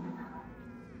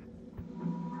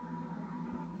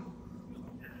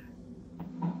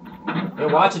 Yo,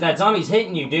 watch it. That zombie's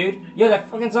hitting you, dude. Yo, that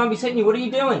fucking zombie's hitting you. What are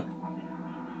you doing?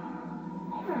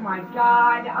 Oh my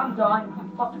god, I'm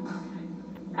done.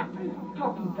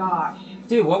 Fucking gosh.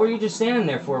 Dude, what were you just standing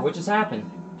there for? What just happened?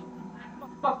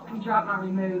 Fucking drop my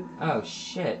remote. Oh,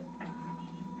 shit.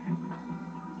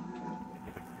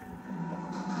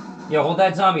 Yo, hold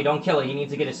that zombie. Don't kill it. He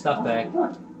needs to get his stuff back.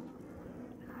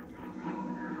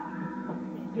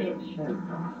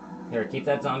 Bitch. Here, keep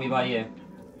that zombie by you.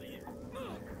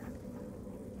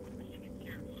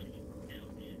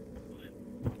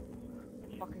 What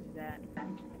the fuck is that?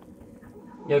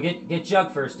 Yo, get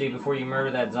Jug first, dude, before you murder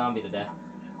that zombie to death.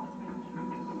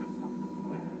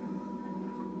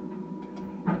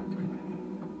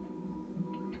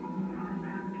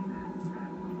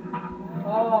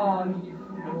 Oh,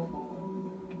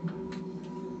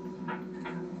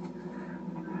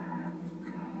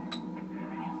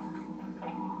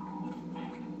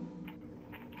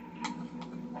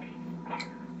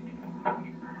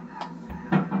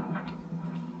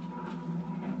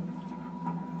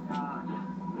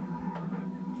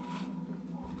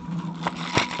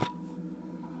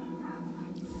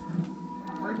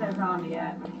 where's that zombie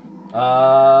at?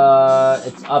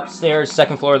 It's upstairs,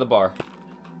 second floor of the bar.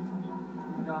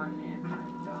 Gone, man.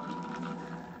 Gone.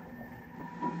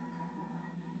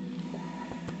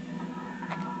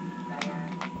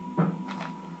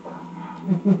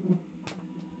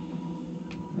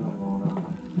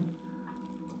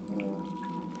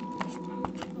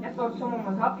 I thought someone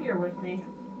was up here with me.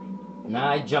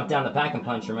 Nah, I jumped down the pack and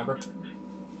punch, remember?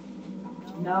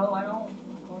 No, I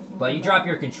don't. But you drop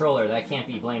your controller, that can't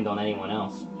be blamed on anyone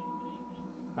else.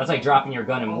 That's like dropping your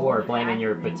gun in war, blaming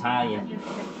your That battalion. just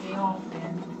pissed me off,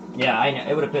 man. Yeah, I know.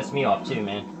 It would have pissed me off too,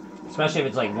 man. Especially if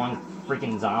it's like one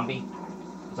freaking zombie.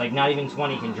 It's like not even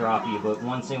 20 can drop you, but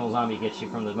one single zombie gets you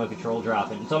from the remote control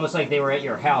dropping. It's almost like they were at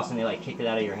your house and they like kicked it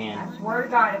out of your hand. I swear to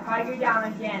God, if I go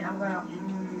down again, I'm gonna.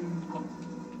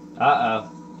 Uh-oh.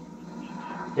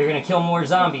 You're gonna kill more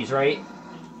zombies, right?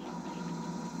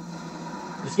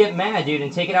 Just get mad, dude,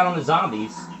 and take it out on the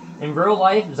zombies. In real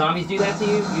life, zombies do that to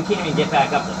you, you can't even get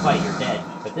back up to fight, you're dead.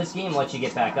 But this game lets you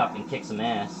get back up and kick some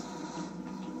ass.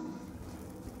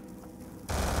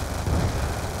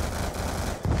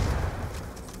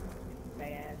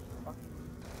 Bad. Fuck.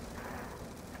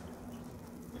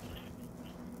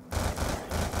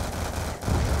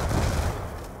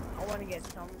 I want to get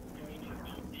some.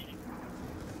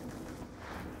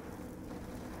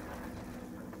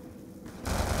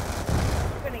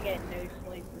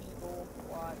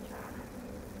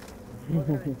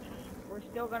 We're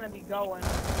still gonna be going.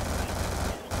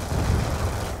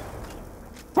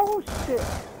 Oh shit!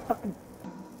 Fucking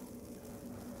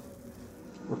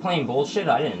We're playing bullshit?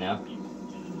 I didn't know.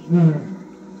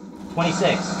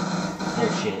 26.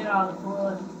 Bullshit. Get out of the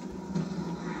toilet.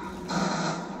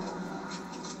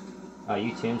 Oh,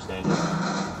 you tombstoned it.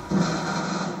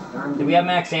 Do we have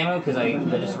max ammo? Because I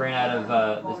just ran out of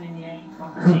this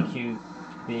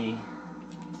CQB.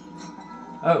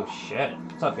 Oh shit.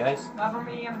 What's up, guys? Cover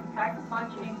me, I'm pack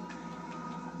punching.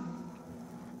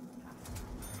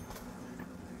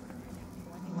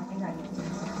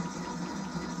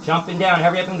 Jumping down.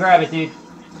 Hurry up and grab it, dude.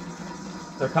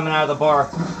 They're coming out of the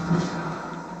bar.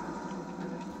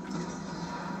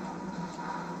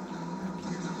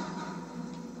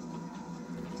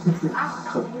 I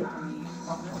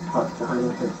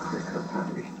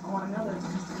want another.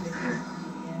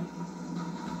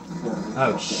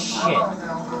 Oh shit.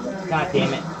 God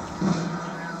damn it.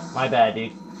 My bad,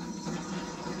 dude.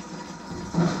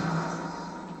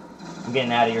 I'm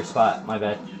getting out of your spot. My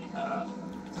bad.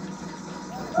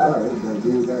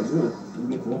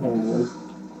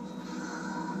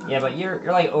 Yeah, but you're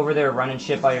like over there running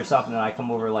shit by yourself, and then I come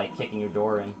over like kicking your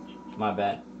door in. My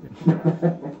bad.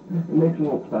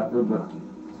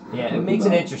 Yeah, it makes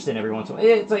it interesting every once in a while.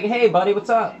 It's like, hey, buddy, what's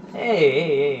up?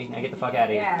 Hey. Now get the fuck out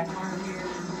of here. Yeah, it's one of here.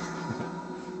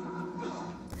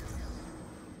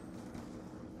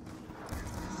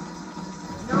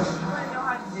 You want to know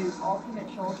how to do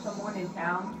ultimate troll someone in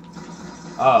town?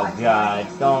 Oh god,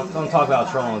 don't talk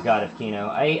about trolling with God of Kino.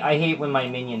 I hate when my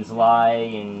minions lie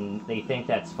and they think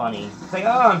that's funny. It's like, oh,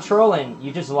 I'm trolling.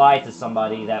 You just lied to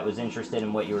somebody that was interested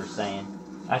in what you were saying.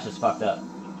 That's just fucked up.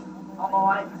 Oh,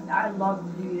 I love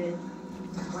to do this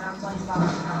when I'm playing about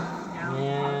town.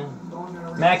 Yeah.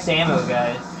 Max ammo,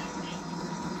 guys.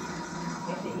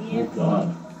 Get the EMP.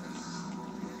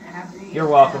 You're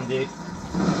welcome, dude.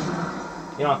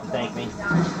 You don't have to thank me.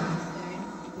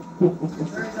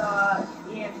 There's a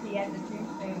EMP at the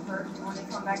tombstone first, and when they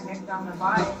come back next time to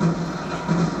buy it.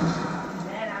 And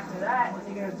then after that, when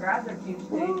they go to grab their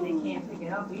tombstone, they can't pick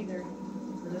it up either.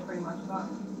 So they're pretty much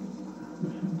fucked.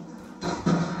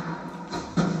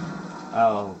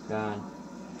 Oh god.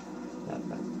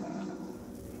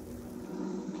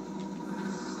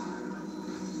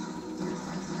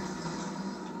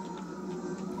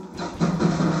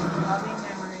 Loving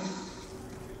memories.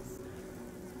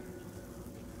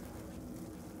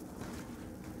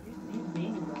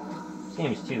 This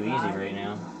game is too easy right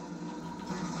now.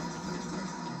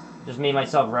 Just made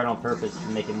myself right on purpose to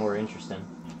make it more interesting.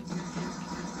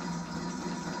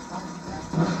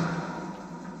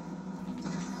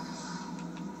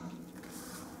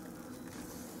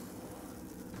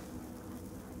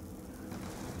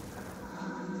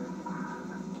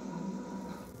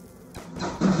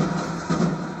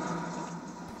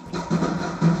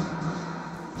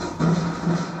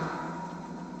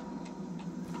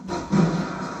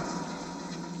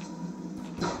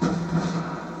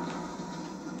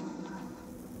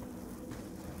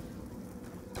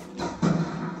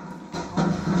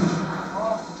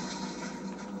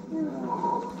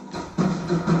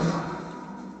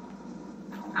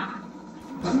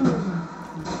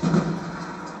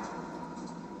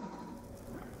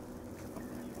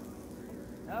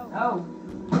 Oh.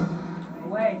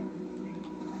 Away.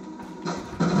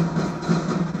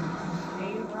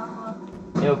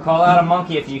 Yo, call out a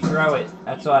monkey if you throw it.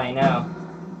 That's all I know.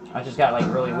 I just got like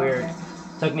really weird.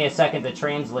 Took me a second to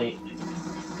translate.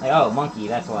 Like, oh, monkey,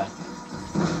 that's why.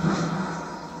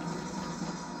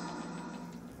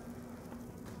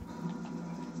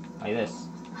 Like this.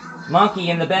 Monkey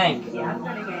in the bank. Yeah, I'm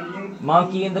gonna get loose.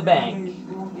 Monkey in the bank. Loose,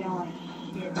 won't feel like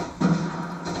shit.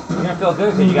 You're gonna feel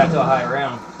good because you got to a high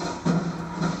round.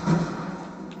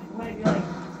 I'm gonna be like,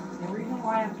 the reason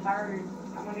why I'm tired is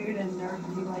I'm gonna go to the nurse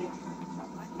and be like,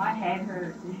 my head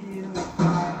hurts. This is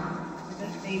why I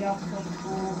just stayed up till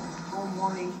full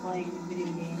morning playing this video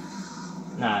game.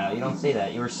 No, you don't say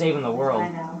that. You were saving the world. I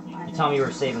know. You tell me you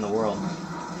were saving the world.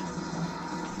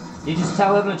 You just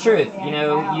tell them the truth. Yeah, You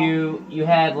know, wow. you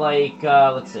had like,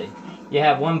 let's see. You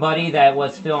had one buddy that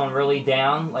was feeling really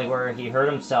down, like where he hurt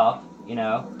himself, you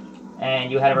know,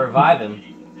 and you had to revive him,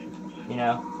 you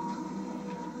know.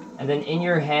 And then in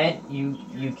your head, you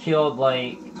killed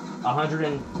like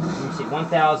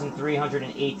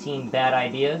 1,318 bad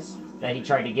ideas that he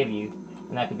tried to give you,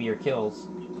 and that could be your kills.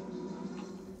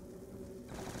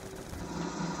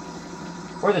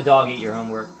 Or the dog ate your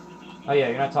homework. Oh yeah,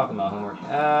 you're not talking about homework.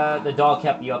 The dog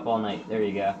kept you up all night. There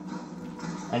you go.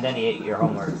 And then he ate your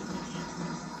homework.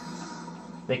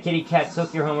 The kitty cat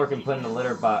took your homework and put it in the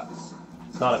litter box.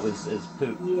 thought it was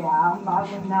poop. Yeah, I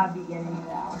would not be getting it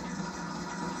out.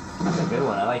 That's a good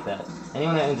one. I like that.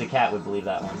 Anyone that owns a cat would believe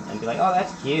that one and be like, "Oh,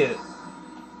 that's cute."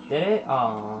 Did it?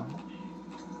 Aw.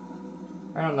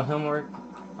 Right on the homework.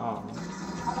 Aw.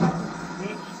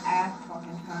 Bitch ass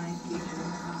fucking science teacher.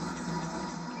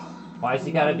 Why's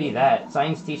he gotta be that?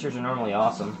 Science teachers are normally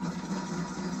awesome.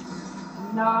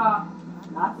 Nah,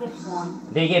 not this one.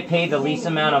 They get paid the least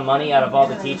amount of money out of all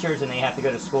the teachers, and they have to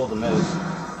go to school the most.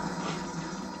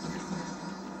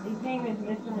 His name is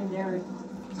Mr. Menderes.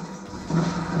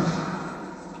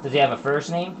 Does he have a first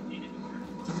name?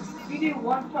 If you do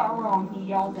one spot wrong, he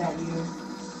yells at you.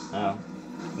 Oh.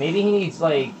 Maybe he needs,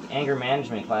 like, anger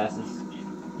management classes.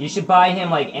 You should buy him,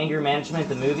 like, Anger Management,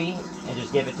 the movie, and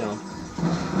just give it to him.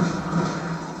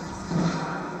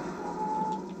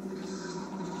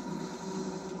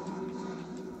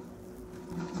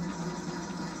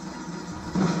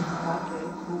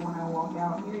 When I walk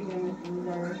out, here you go, Mr.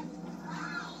 Menderes.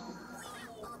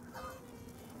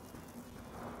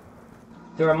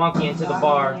 Threw a monkey into the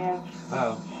bar.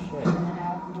 Oh, shit.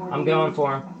 I'm going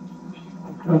for him.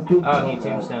 Oh, he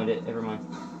tombstoned it. Never mind.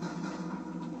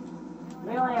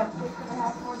 We only have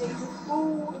 6.5 more days of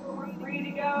school. We're free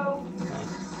to go.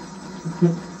 Nice.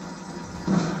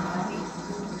 I hate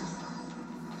school.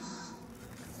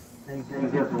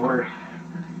 Things get worse.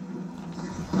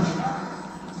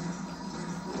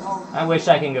 I wish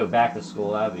I can go back to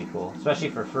school. That would be cool. Especially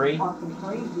for free. Fucking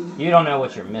crazy. You don't know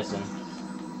what you're missing.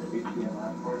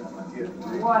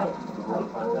 What?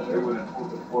 They wouldn't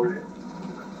afford it.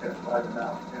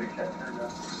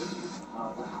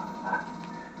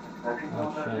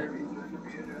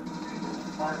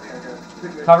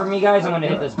 Cover me, guys. I'm gonna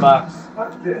hit this box.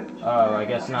 Oh, I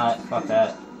guess not. Fuck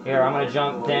that. Here, I'm gonna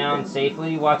jump down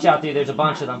safely. Watch out, dude. There's a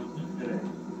bunch of them.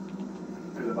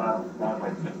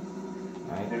 Alright.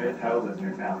 It tells us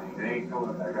you're down. They ain't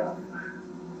going back up.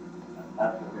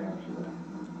 That's the damn shit.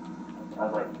 I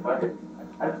was like, fuck it.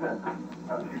 I spent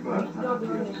a few bucks. We're still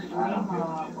doing this stream,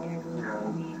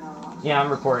 Yeah, I'm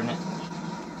recording it.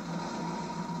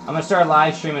 I'm gonna start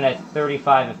live streaming at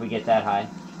 35 if we get that high.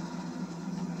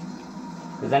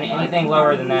 Because anything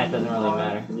lower than that doesn't really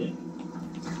matter.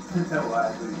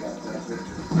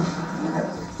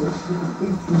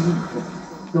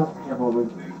 Don't have all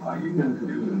those. Are you gonna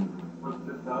do what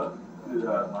this does to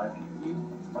my TV?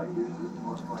 Like this is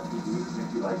more my TV.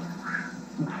 Make you like,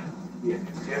 yeah,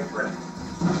 different.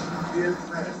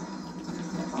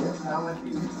 How much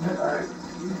you? Alright,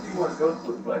 you see what ghost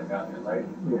looks like down here, right?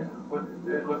 Yeah. But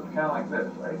it looks kind of like this,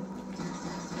 right?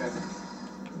 Okay.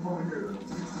 Come over here.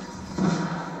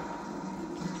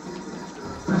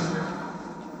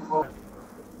 Well,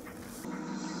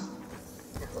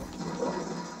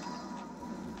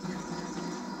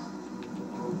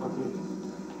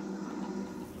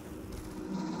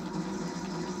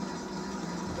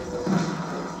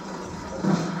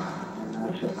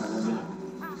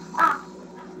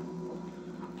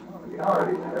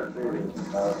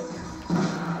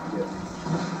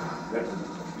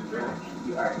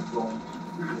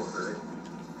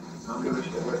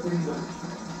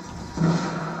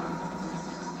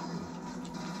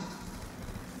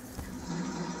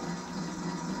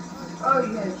 Oh,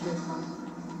 you had a shit one.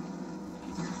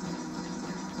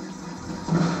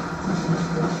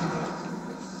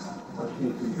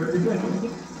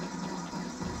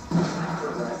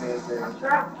 I'm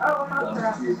trapped. Oh, I'm not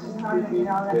trapped. I'm not gonna get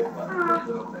out of that.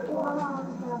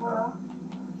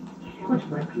 which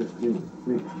makes you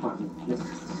big fucking shit.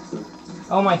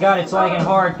 Oh my god, it's lagging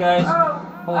hard, guys.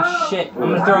 Holy shit. I'm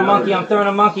gonna throw a monkey. I'm throwing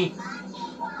a monkey.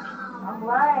 I'm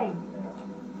lagged.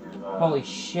 Holy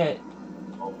shit.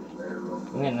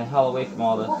 I'm getting the hell away from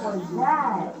all this. What was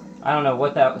that? I don't know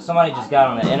what that... Somebody just got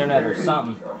on the internet or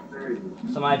something.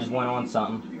 Somebody just went on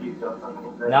something.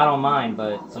 Not on mine,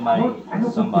 but somebody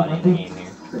came here.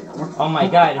 Oh my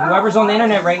god, whoever's on the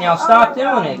internet right now, stop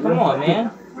doing it. Come on,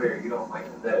 man.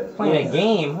 Playing a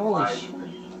game. Holy shit.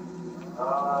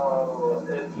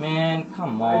 Man,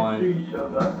 come on.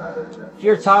 If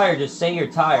you're tired, just say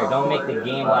you're tired. Don't make the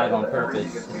game lag on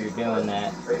purpose if you're doing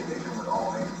that.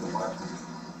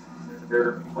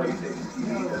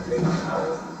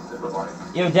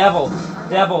 Yo, Devil,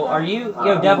 are you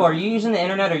using the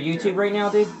internet or YouTube right now,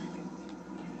 dude?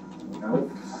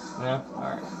 No?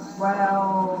 Alright.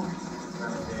 Well,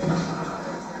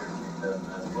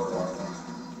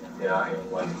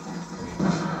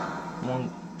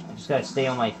 I just gotta stay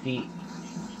on my feet.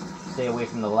 Stay away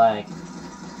from the lag.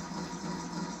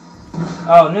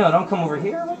 Oh no, don't come over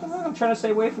here. What the fuck? I'm trying to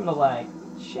stay away from the lag.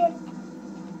 Shit.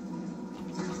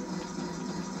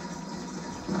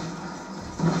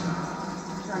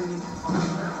 trying to get the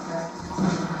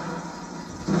back.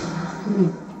 Oh,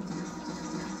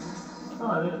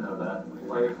 I didn't know that.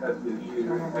 Like, that's the issue.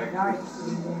 That time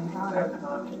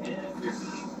and your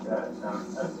that at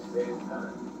the same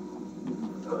time.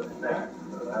 So it's stacked.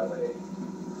 So that way,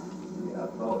 you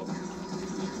have both.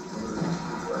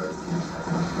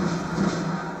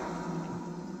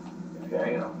 Okay, I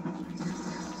know.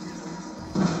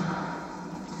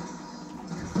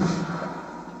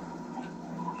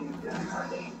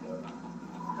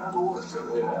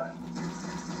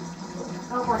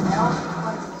 Someone else is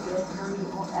playing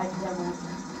PS3 or at Devil.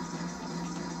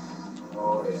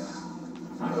 Oh, yeah.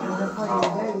 They're playing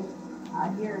Ghost. I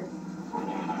hear it.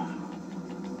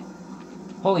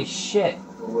 Holy shit. So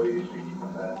what do you think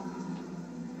about that?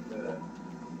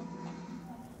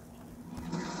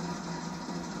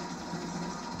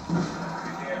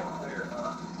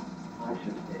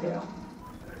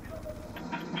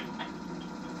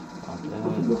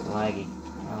 Oh, it's laggy.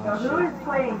 So who Oh, is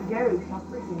playing Ghost? I'm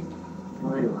freaking.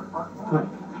 shit.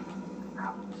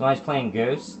 Somebody's playing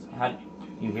Ghost? How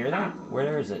you hear that?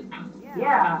 Where is it?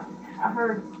 Yeah, I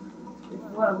heard.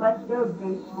 Well, let's go,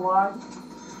 Ghost Squad.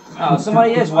 Oh,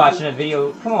 somebody is watching a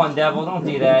video. Come on, Devil, don't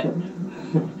do that.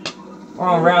 We're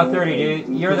on round 30, dude.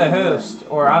 You're the host,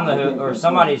 or I'm the host, or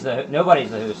somebody's the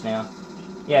nobody's the host now.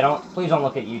 Yeah, please don't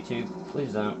look at YouTube.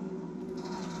 Please don't.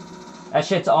 That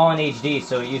shit's all in HD,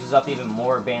 so it uses up even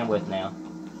more bandwidth now.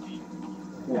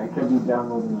 Yeah, I could be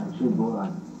downloading my True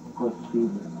Blood.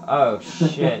 Oh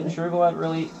shit, True Blood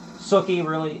really? Sookie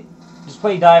really? Just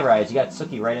play Die Rise. You got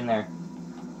Sookie right in there.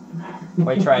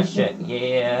 White trash shit.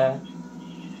 Yeah.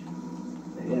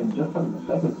 Yeah, just on the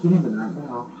second season right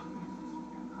now.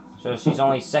 So she's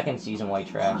only second season white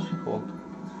trash. Cool.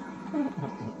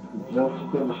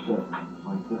 Just finished it.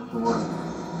 Like this morning.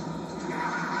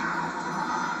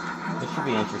 This should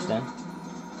be interesting.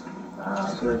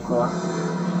 3 o'clock.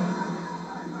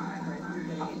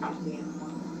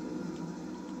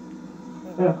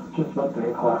 Yeah, just about 3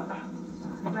 o'clock.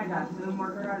 I got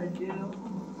homework I gotta do.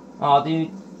 Oh, dude,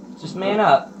 just man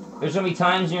up. There's gonna be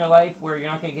times in your life where you're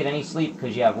not gonna get any sleep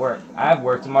because you have work. I have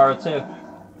work tomorrow too.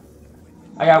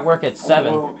 I got work at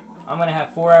 7. I'm gonna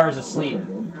have 4 hours of sleep.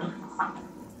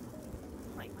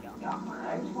 I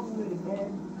just want to go to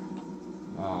bed.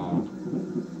 Oh.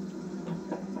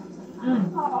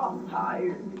 Oh, I'm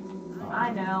tired.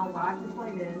 I know, but I can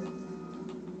play this.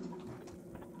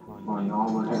 Well, you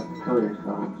all would have to kill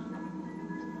yourselves.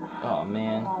 Oh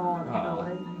man. Oh, no, Oh.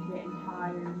 I'm just getting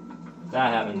tired. If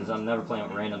that happens, I'm never playing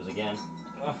with randoms again.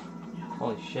 Ugh.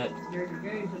 Holy shit. There's a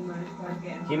ghost in my squad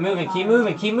getting Keep moving, keep tired.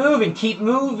 moving, keep moving, keep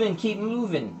moving, keep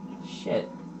moving. Shit.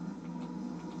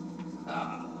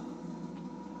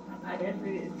 I just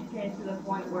came to the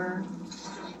point where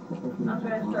I'm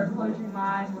gonna start closing my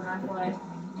eyes when I play.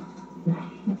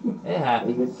 It You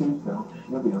happens. get teeth though.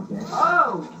 You'll be okay.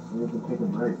 Oh! You can take a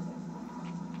break.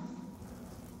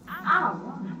 Ow!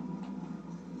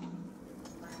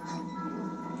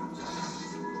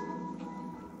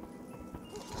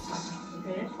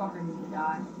 Okay, this fucker needs to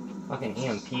die. Fucking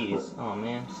EMPs. Oh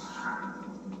man.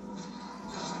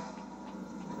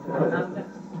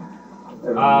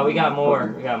 We got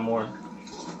more. We got more.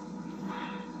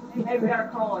 Hey, we gotta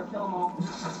call or kill them all.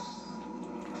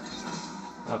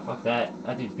 Oh, fuck that.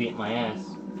 That dude's beating my ass.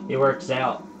 He works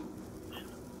out.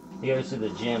 He goes to the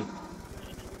gym.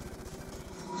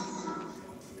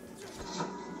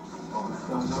 Oh,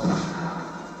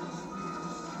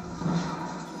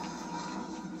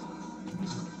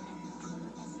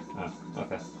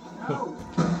 okay. No.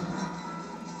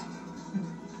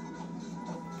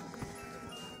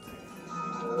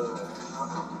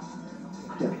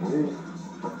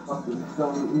 Fucking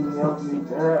somebody emailed me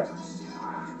back.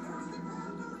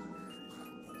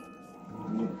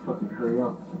 You need to fucking hurry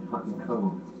up. Some fucking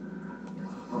code.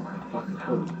 Oh my fucking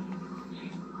code.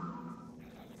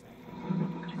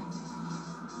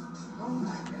 Oh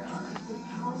my god.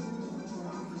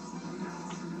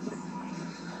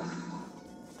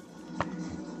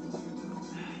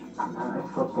 I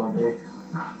fucked all day.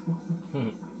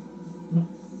 We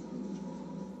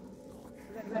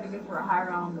gotta go for a high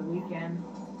round on the weekend.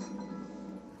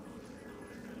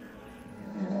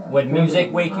 Would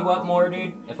music wake you up more,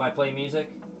 dude? If I play music?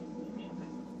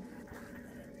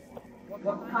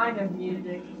 What kind of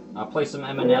music? I'll play some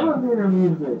Eminem. Elevator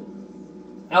music.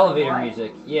 Elevator What?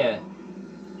 music, yeah.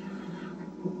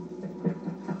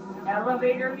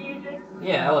 Elevator music?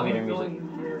 Yeah, elevator music.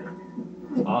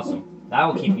 It's awesome. That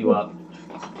will keep you up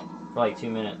for like 2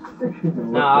 minutes.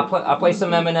 Nah, I'll play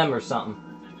some Eminem or something.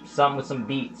 Something with some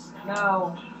beats.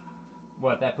 No.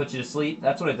 What, that puts you to sleep?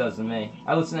 That's what it does to me.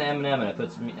 I listen to Eminem and it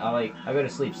puts me, I go to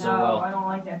sleep so No, well. I don't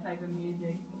like that type of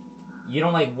music. You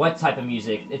don't like what type of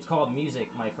music? It's called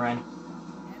music, my friend.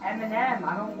 Eminem,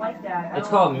 I don't like that. It's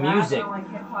called music. I don't like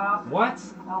hip hop. What?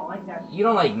 I don't like that shit. You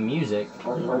don't like music. Is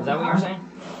that what you're saying?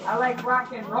 I like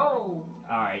rock and roll.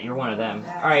 Alright, you're one of them.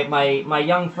 Alright, my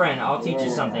young friend, I'll teach you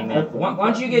something, man.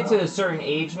 Once you get to a certain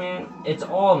age, man, it's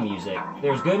all music.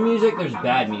 There's good music, there's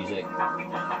bad music. What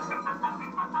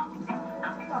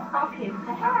the fuck is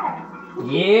that?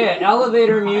 Yeah,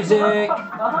 elevator music. What the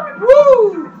fuck?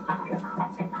 Woo!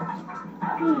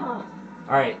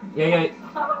 Alright,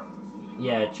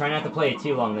 yeah, try not to play it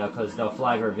too long, though, because they'll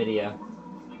flag our video.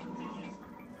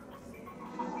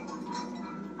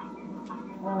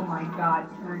 Oh my god,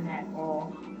 turn that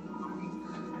off.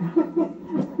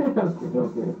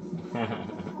 Okay.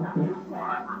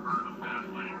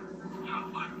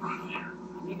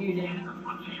 You didn't.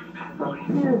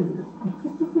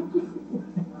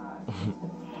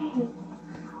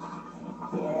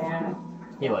 Yeah.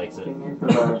 He likes it. It's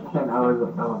about 10 hours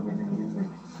of elevator music.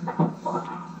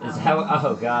 Is that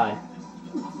oh god.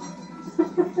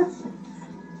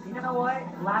 You know what?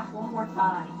 Laugh one more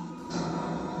time.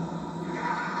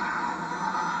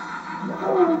 That's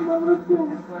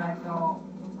what I thought.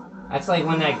 That's like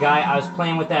when that guy, I was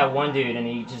playing with that one dude and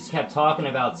he just kept talking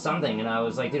about something and I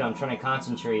was like, dude, I'm trying to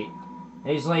concentrate.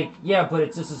 And he's like, yeah, but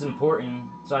it's just as important.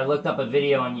 So I looked up a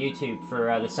video on YouTube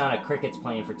for the sound of crickets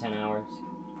playing for 10 hours.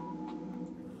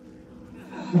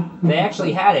 They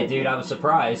actually had it, dude. I was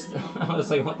surprised. I was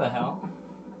like, what the hell?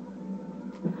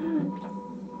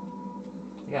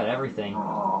 They got everything.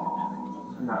 Oh,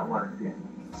 it's not working.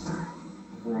 Thanks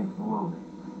a little bit.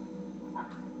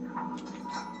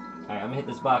 Alright, I'm gonna hit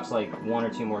this box like 1 or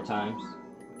 2 more times.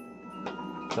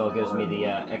 So it gives me the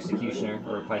executioner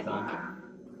or python.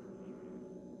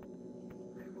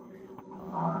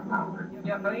 Oh, it's not working.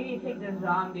 Yeah, but you need to take this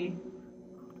zombie.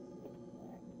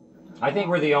 I think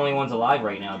we're the only ones alive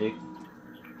right now, dude.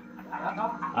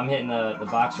 I'm hitting the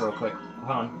box real quick.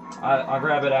 Hold on. I'll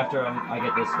grab it after I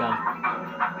get this gun.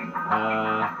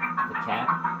 The cat?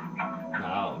 No,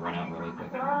 I'll run out really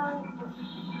quick.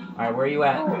 Alright, where are you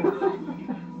at?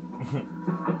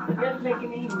 You're just making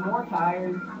me even more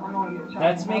tired.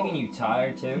 That's making you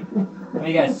tired, too?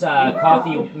 I guess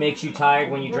coffee makes you tired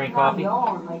when you drink coffee?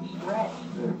 I'm like stretch.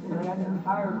 I got them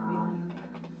tired feeling.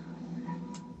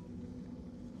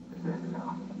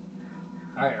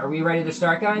 Alright, are we ready to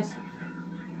start, guys?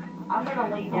 I'm gonna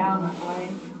lay down and play.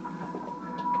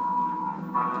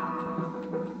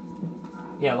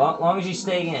 Yeah, long as you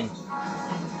stay in.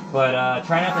 But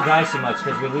try not to die so much,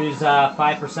 because we lose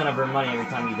 5% of our money every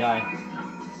time you die.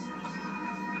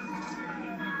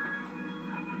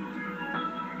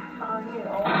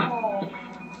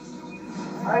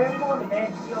 I am going to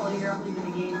bed. See you later. I'm leaving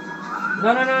the game.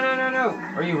 No.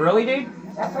 Are you really, dude?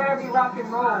 That better be rock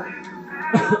and roll.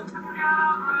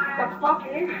 What the fuck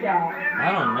is that?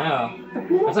 I don't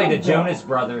know. It's like the Jonas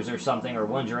Brothers or something, or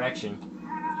One Direction.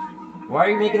 Why are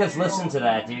you making us listen to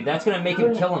that, dude? That's gonna make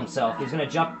him kill himself. He's gonna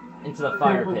jump into the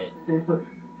fire pit.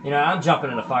 You know, I'm jumping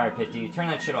in the fire pit, dude. Turn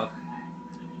that shit off.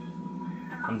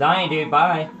 I'm dying, dude.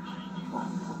 Bye.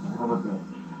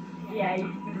 Yeah, you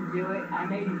can do it. I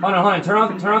know you can. Hold on. Turn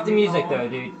off the music, though,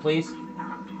 dude. Please.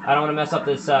 I don't want to mess up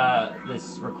this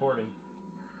this recording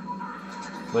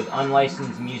with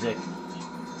unlicensed music.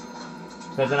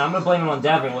 Because then I'm gonna blame it on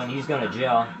Devil, and he's going to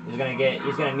jail. He's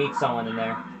gonna meet someone in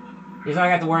there. He's not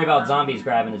gonna have to worry about zombies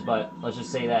grabbing his butt. Let's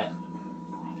just say that.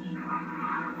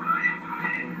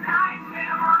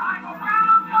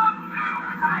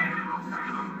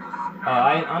 Oh,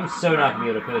 I'm so not gonna be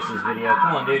able to post this video.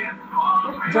 Come on, dude.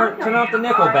 Turn off the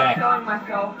Nickelback.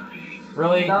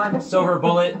 Really? Silver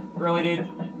Bullet? Really, dude?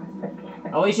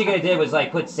 At least you could have did was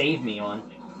like put Save Me on.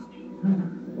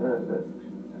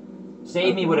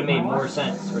 Save Me would have made more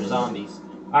sense for zombies.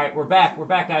 Alright, we're back,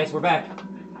 guys, we're back.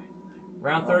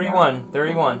 Round 31.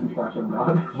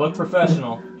 Look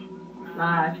professional.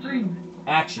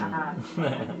 Action.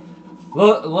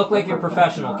 Look like you're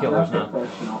professional killers now.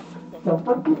 The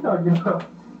fuck you talking about?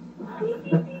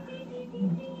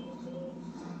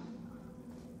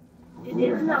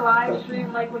 Isn't a live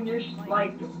stream like when you're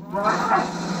like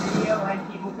broadcasting video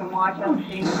and people can watch at the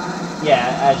same time?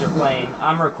 Yeah, as you're playing.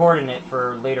 I'm recording it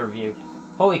for later view.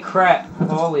 Holy crap,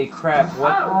 what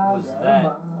was that?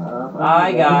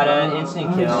 I got an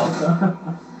instant kill.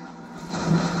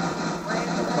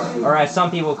 Or as some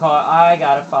people call it, I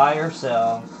got a fire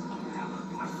cell.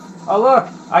 Oh look,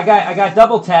 I got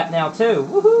double tap now too.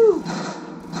 Woohoo!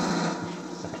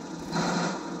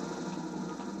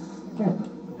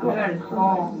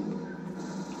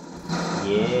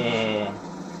 Yeah.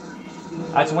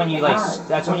 That's when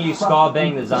you skull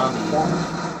bang the zombies.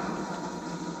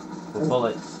 The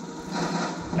bullets.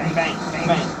 Bang, bang, bang,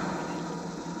 bang.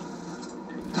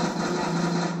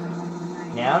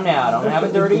 Now, don't have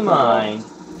a dirty mind.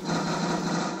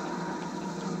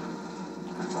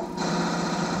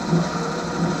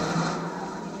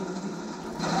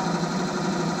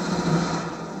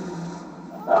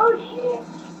 Oh shit!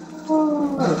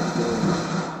 Oh,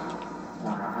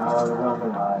 how are we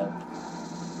alive?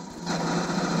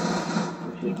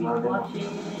 Keep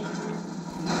watching.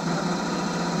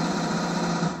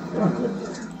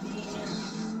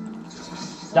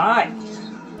 Die!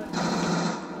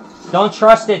 Don't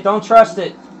trust it, don't trust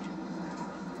it.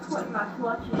 What am I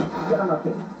clutching? Get on my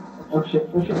face. Oh shit,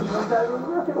 oh shit, you don't die with a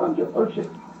rocket launcher. Oh shit.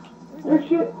 Oh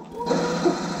shit.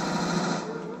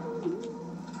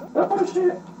 Oh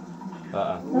shit.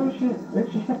 Uh-oh. Oh shit. Oh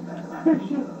shit. Oh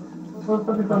shit.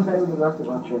 Motherfuckers don't die with a rocket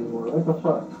launcher anymore. What the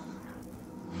fuck?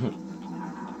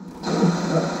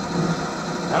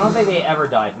 I don't think they ever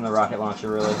die from the rocket launcher,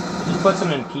 really. It just puts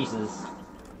them in pieces.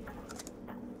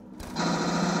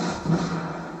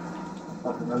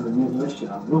 Fucking remember using this shit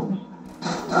on moves.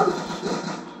 Oh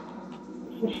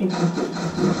shit. Shit.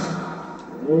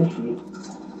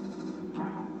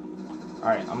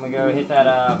 Alright, I'm gonna go hit that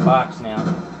box now.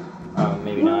 Oh,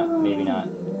 maybe not. Maybe not.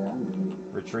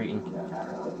 Retreating.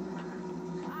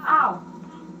 Ow!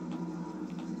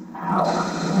 Ow.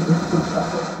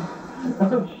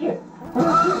 Oh shit. I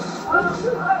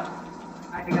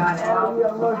got it. Oh,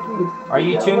 you're lucky. Are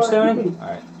you tombstoning?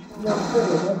 Alright. No,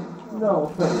 Freddy. No,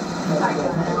 Freddy.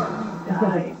 I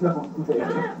got it. No, Freddy.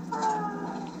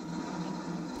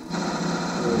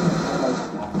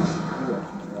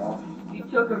 You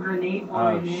took a grenade for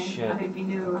Oh, me, man. shit. I think you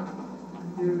knew.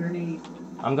 Do a grenade.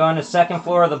 I'm going to second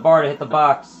floor of the bar to hit the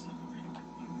box.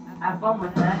 Have fun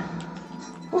with that.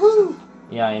 Woohoo!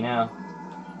 Yeah, I know.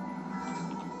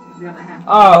 You're gonna have to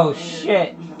Oh, stay shit.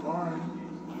 in the bar.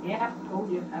 Yeah,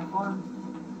 told you. Have fun.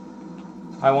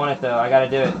 I want it though. I gotta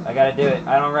do it. I gotta do it.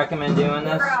 I don't recommend doing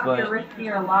this, You're out here but... risking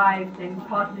your lives and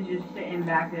Puss is just sitting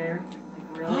back there.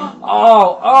 Like, really?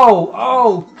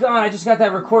 Oh, God, I just got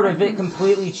that recorder of it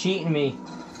completely cheating me.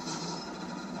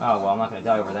 Oh, well, I'm not gonna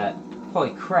die over that.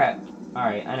 Holy crap.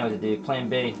 Alright, I know what to do. Plan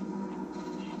B.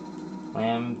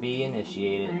 Plan B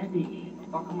initiated. Plan B.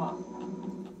 Fuck 'em up.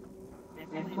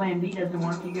 If Plan B doesn't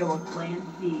work, you go with Plan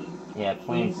C. Yeah,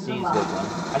 Plan C is a good one.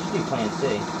 I should do Plan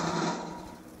C.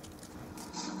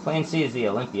 Plan C is the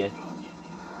Olympia.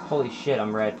 Holy shit,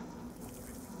 I'm red.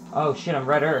 Oh shit, I'm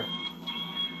redder.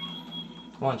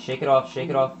 Come on, shake it off, shake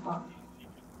it off.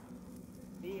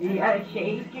 You gotta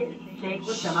shake it. Shake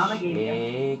with the mama gave you.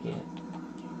 Shake it.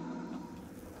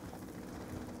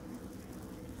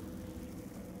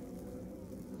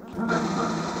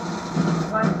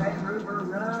 Run, Red Rover,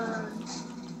 run.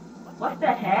 What the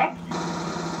heck?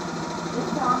 This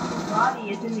zombie's body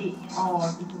is in the... Oh,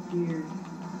 it disappeared.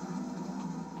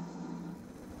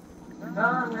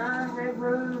 Run, Red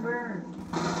Rover.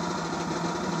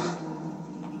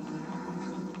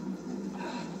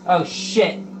 Oh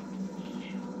shit.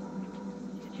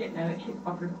 Shit, no, shit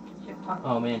fucker. Shit fucker.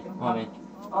 Oh man, oh man.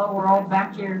 Oh, we're all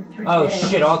back here. Oh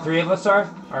shit, all three of us are?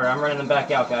 Alright, I'm running them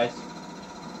back out, guys.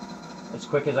 As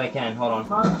quick as I can, hold on.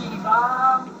 Monkey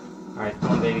bomb. Alright,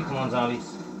 come on baby, come on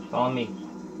zombies. Follow me.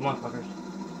 Come on, fuckers.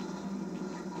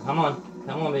 Come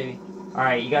on, baby.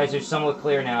 Alright, you guys are somewhat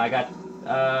clear now. I got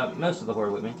most of the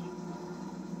horde with me.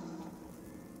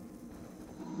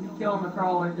 You're killing the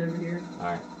crawlers over here.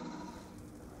 Alright.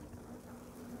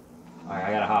 Alright,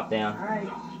 I gotta hop down. Alright.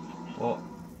 Well,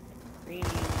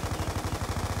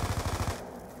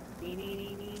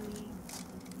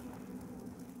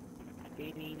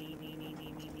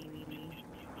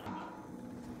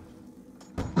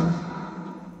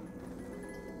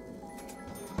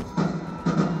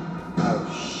 oh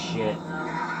shit.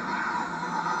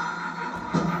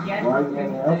 Yeah, Why are you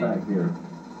hanging out back here?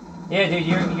 Yeah, dude,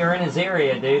 you're in his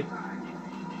area, dude.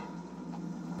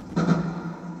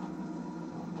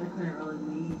 This couldn't really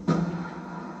leave.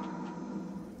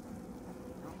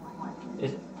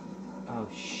 Is oh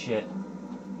shit.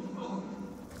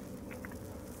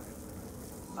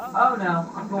 Oh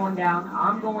no, I'm going down.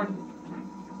 I'm going.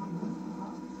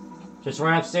 Just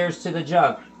run upstairs to the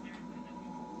jug.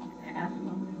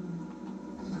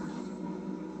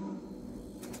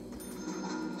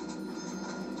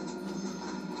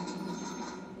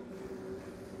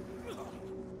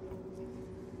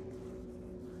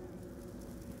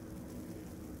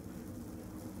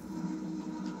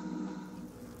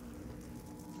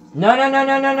 No.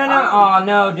 Oh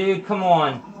no, dude, come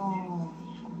on.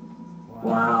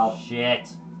 Wow. Shit.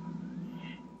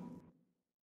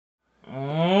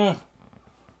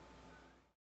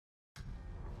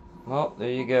 Well, there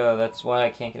you go. That's why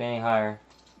I can't get any higher.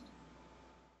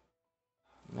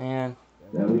 Man.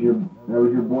 That was your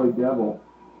boy Devil.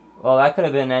 Well, that could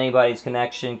have been anybody's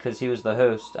connection because he was the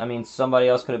host. I mean, somebody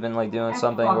else could have been like doing That's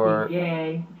something, fucking or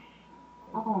gay.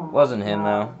 Oh, wasn't him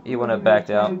though. He wouldn't have backed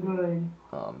out. So good.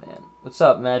 Oh man, what's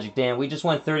up, Magic Dan? We just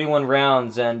went 31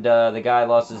 rounds and the guy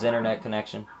lost his internet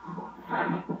connection.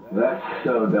 That's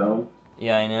so dumb.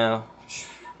 Yeah, I know.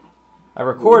 I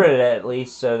recorded it at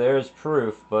least, so there's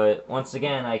proof. But once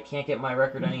again, I can't get my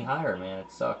record any higher, man.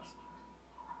 It sucks.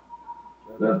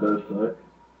 That does suck.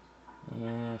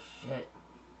 Yeah, shit.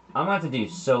 I'm gonna have to do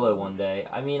solo one day.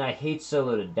 I mean, I hate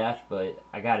solo to death, but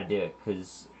I gotta do it,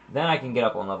 because then I can get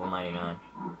up on level 99.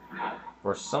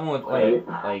 For someone with,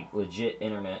 like legit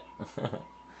internet.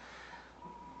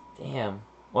 Damn.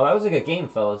 Well, that was a good game,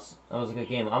 fellas. That was a good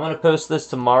game. I'm gonna post this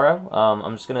tomorrow.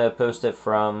 I'm just gonna post it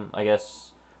from, I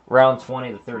guess, round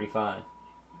 20 to 35.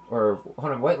 Or,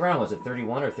 hold on, what round was it?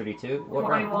 31 or 32? What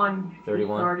 21. round?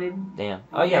 31. Started. Damn.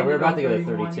 Oh yeah, we were about to go to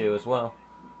 32 as well.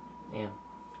 Damn.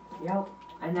 Yep.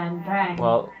 And then bang.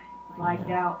 Well,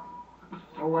 Lagged out.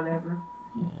 Or whatever.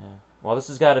 yeah. Well, this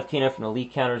is God of Kino from the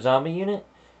Elite Counter Zombie Unit.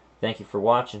 Thank you for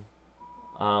watching.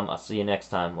 I'll see you next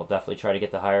time. We'll definitely try to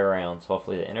get the higher rounds.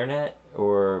 Hopefully the internet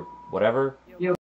or whatever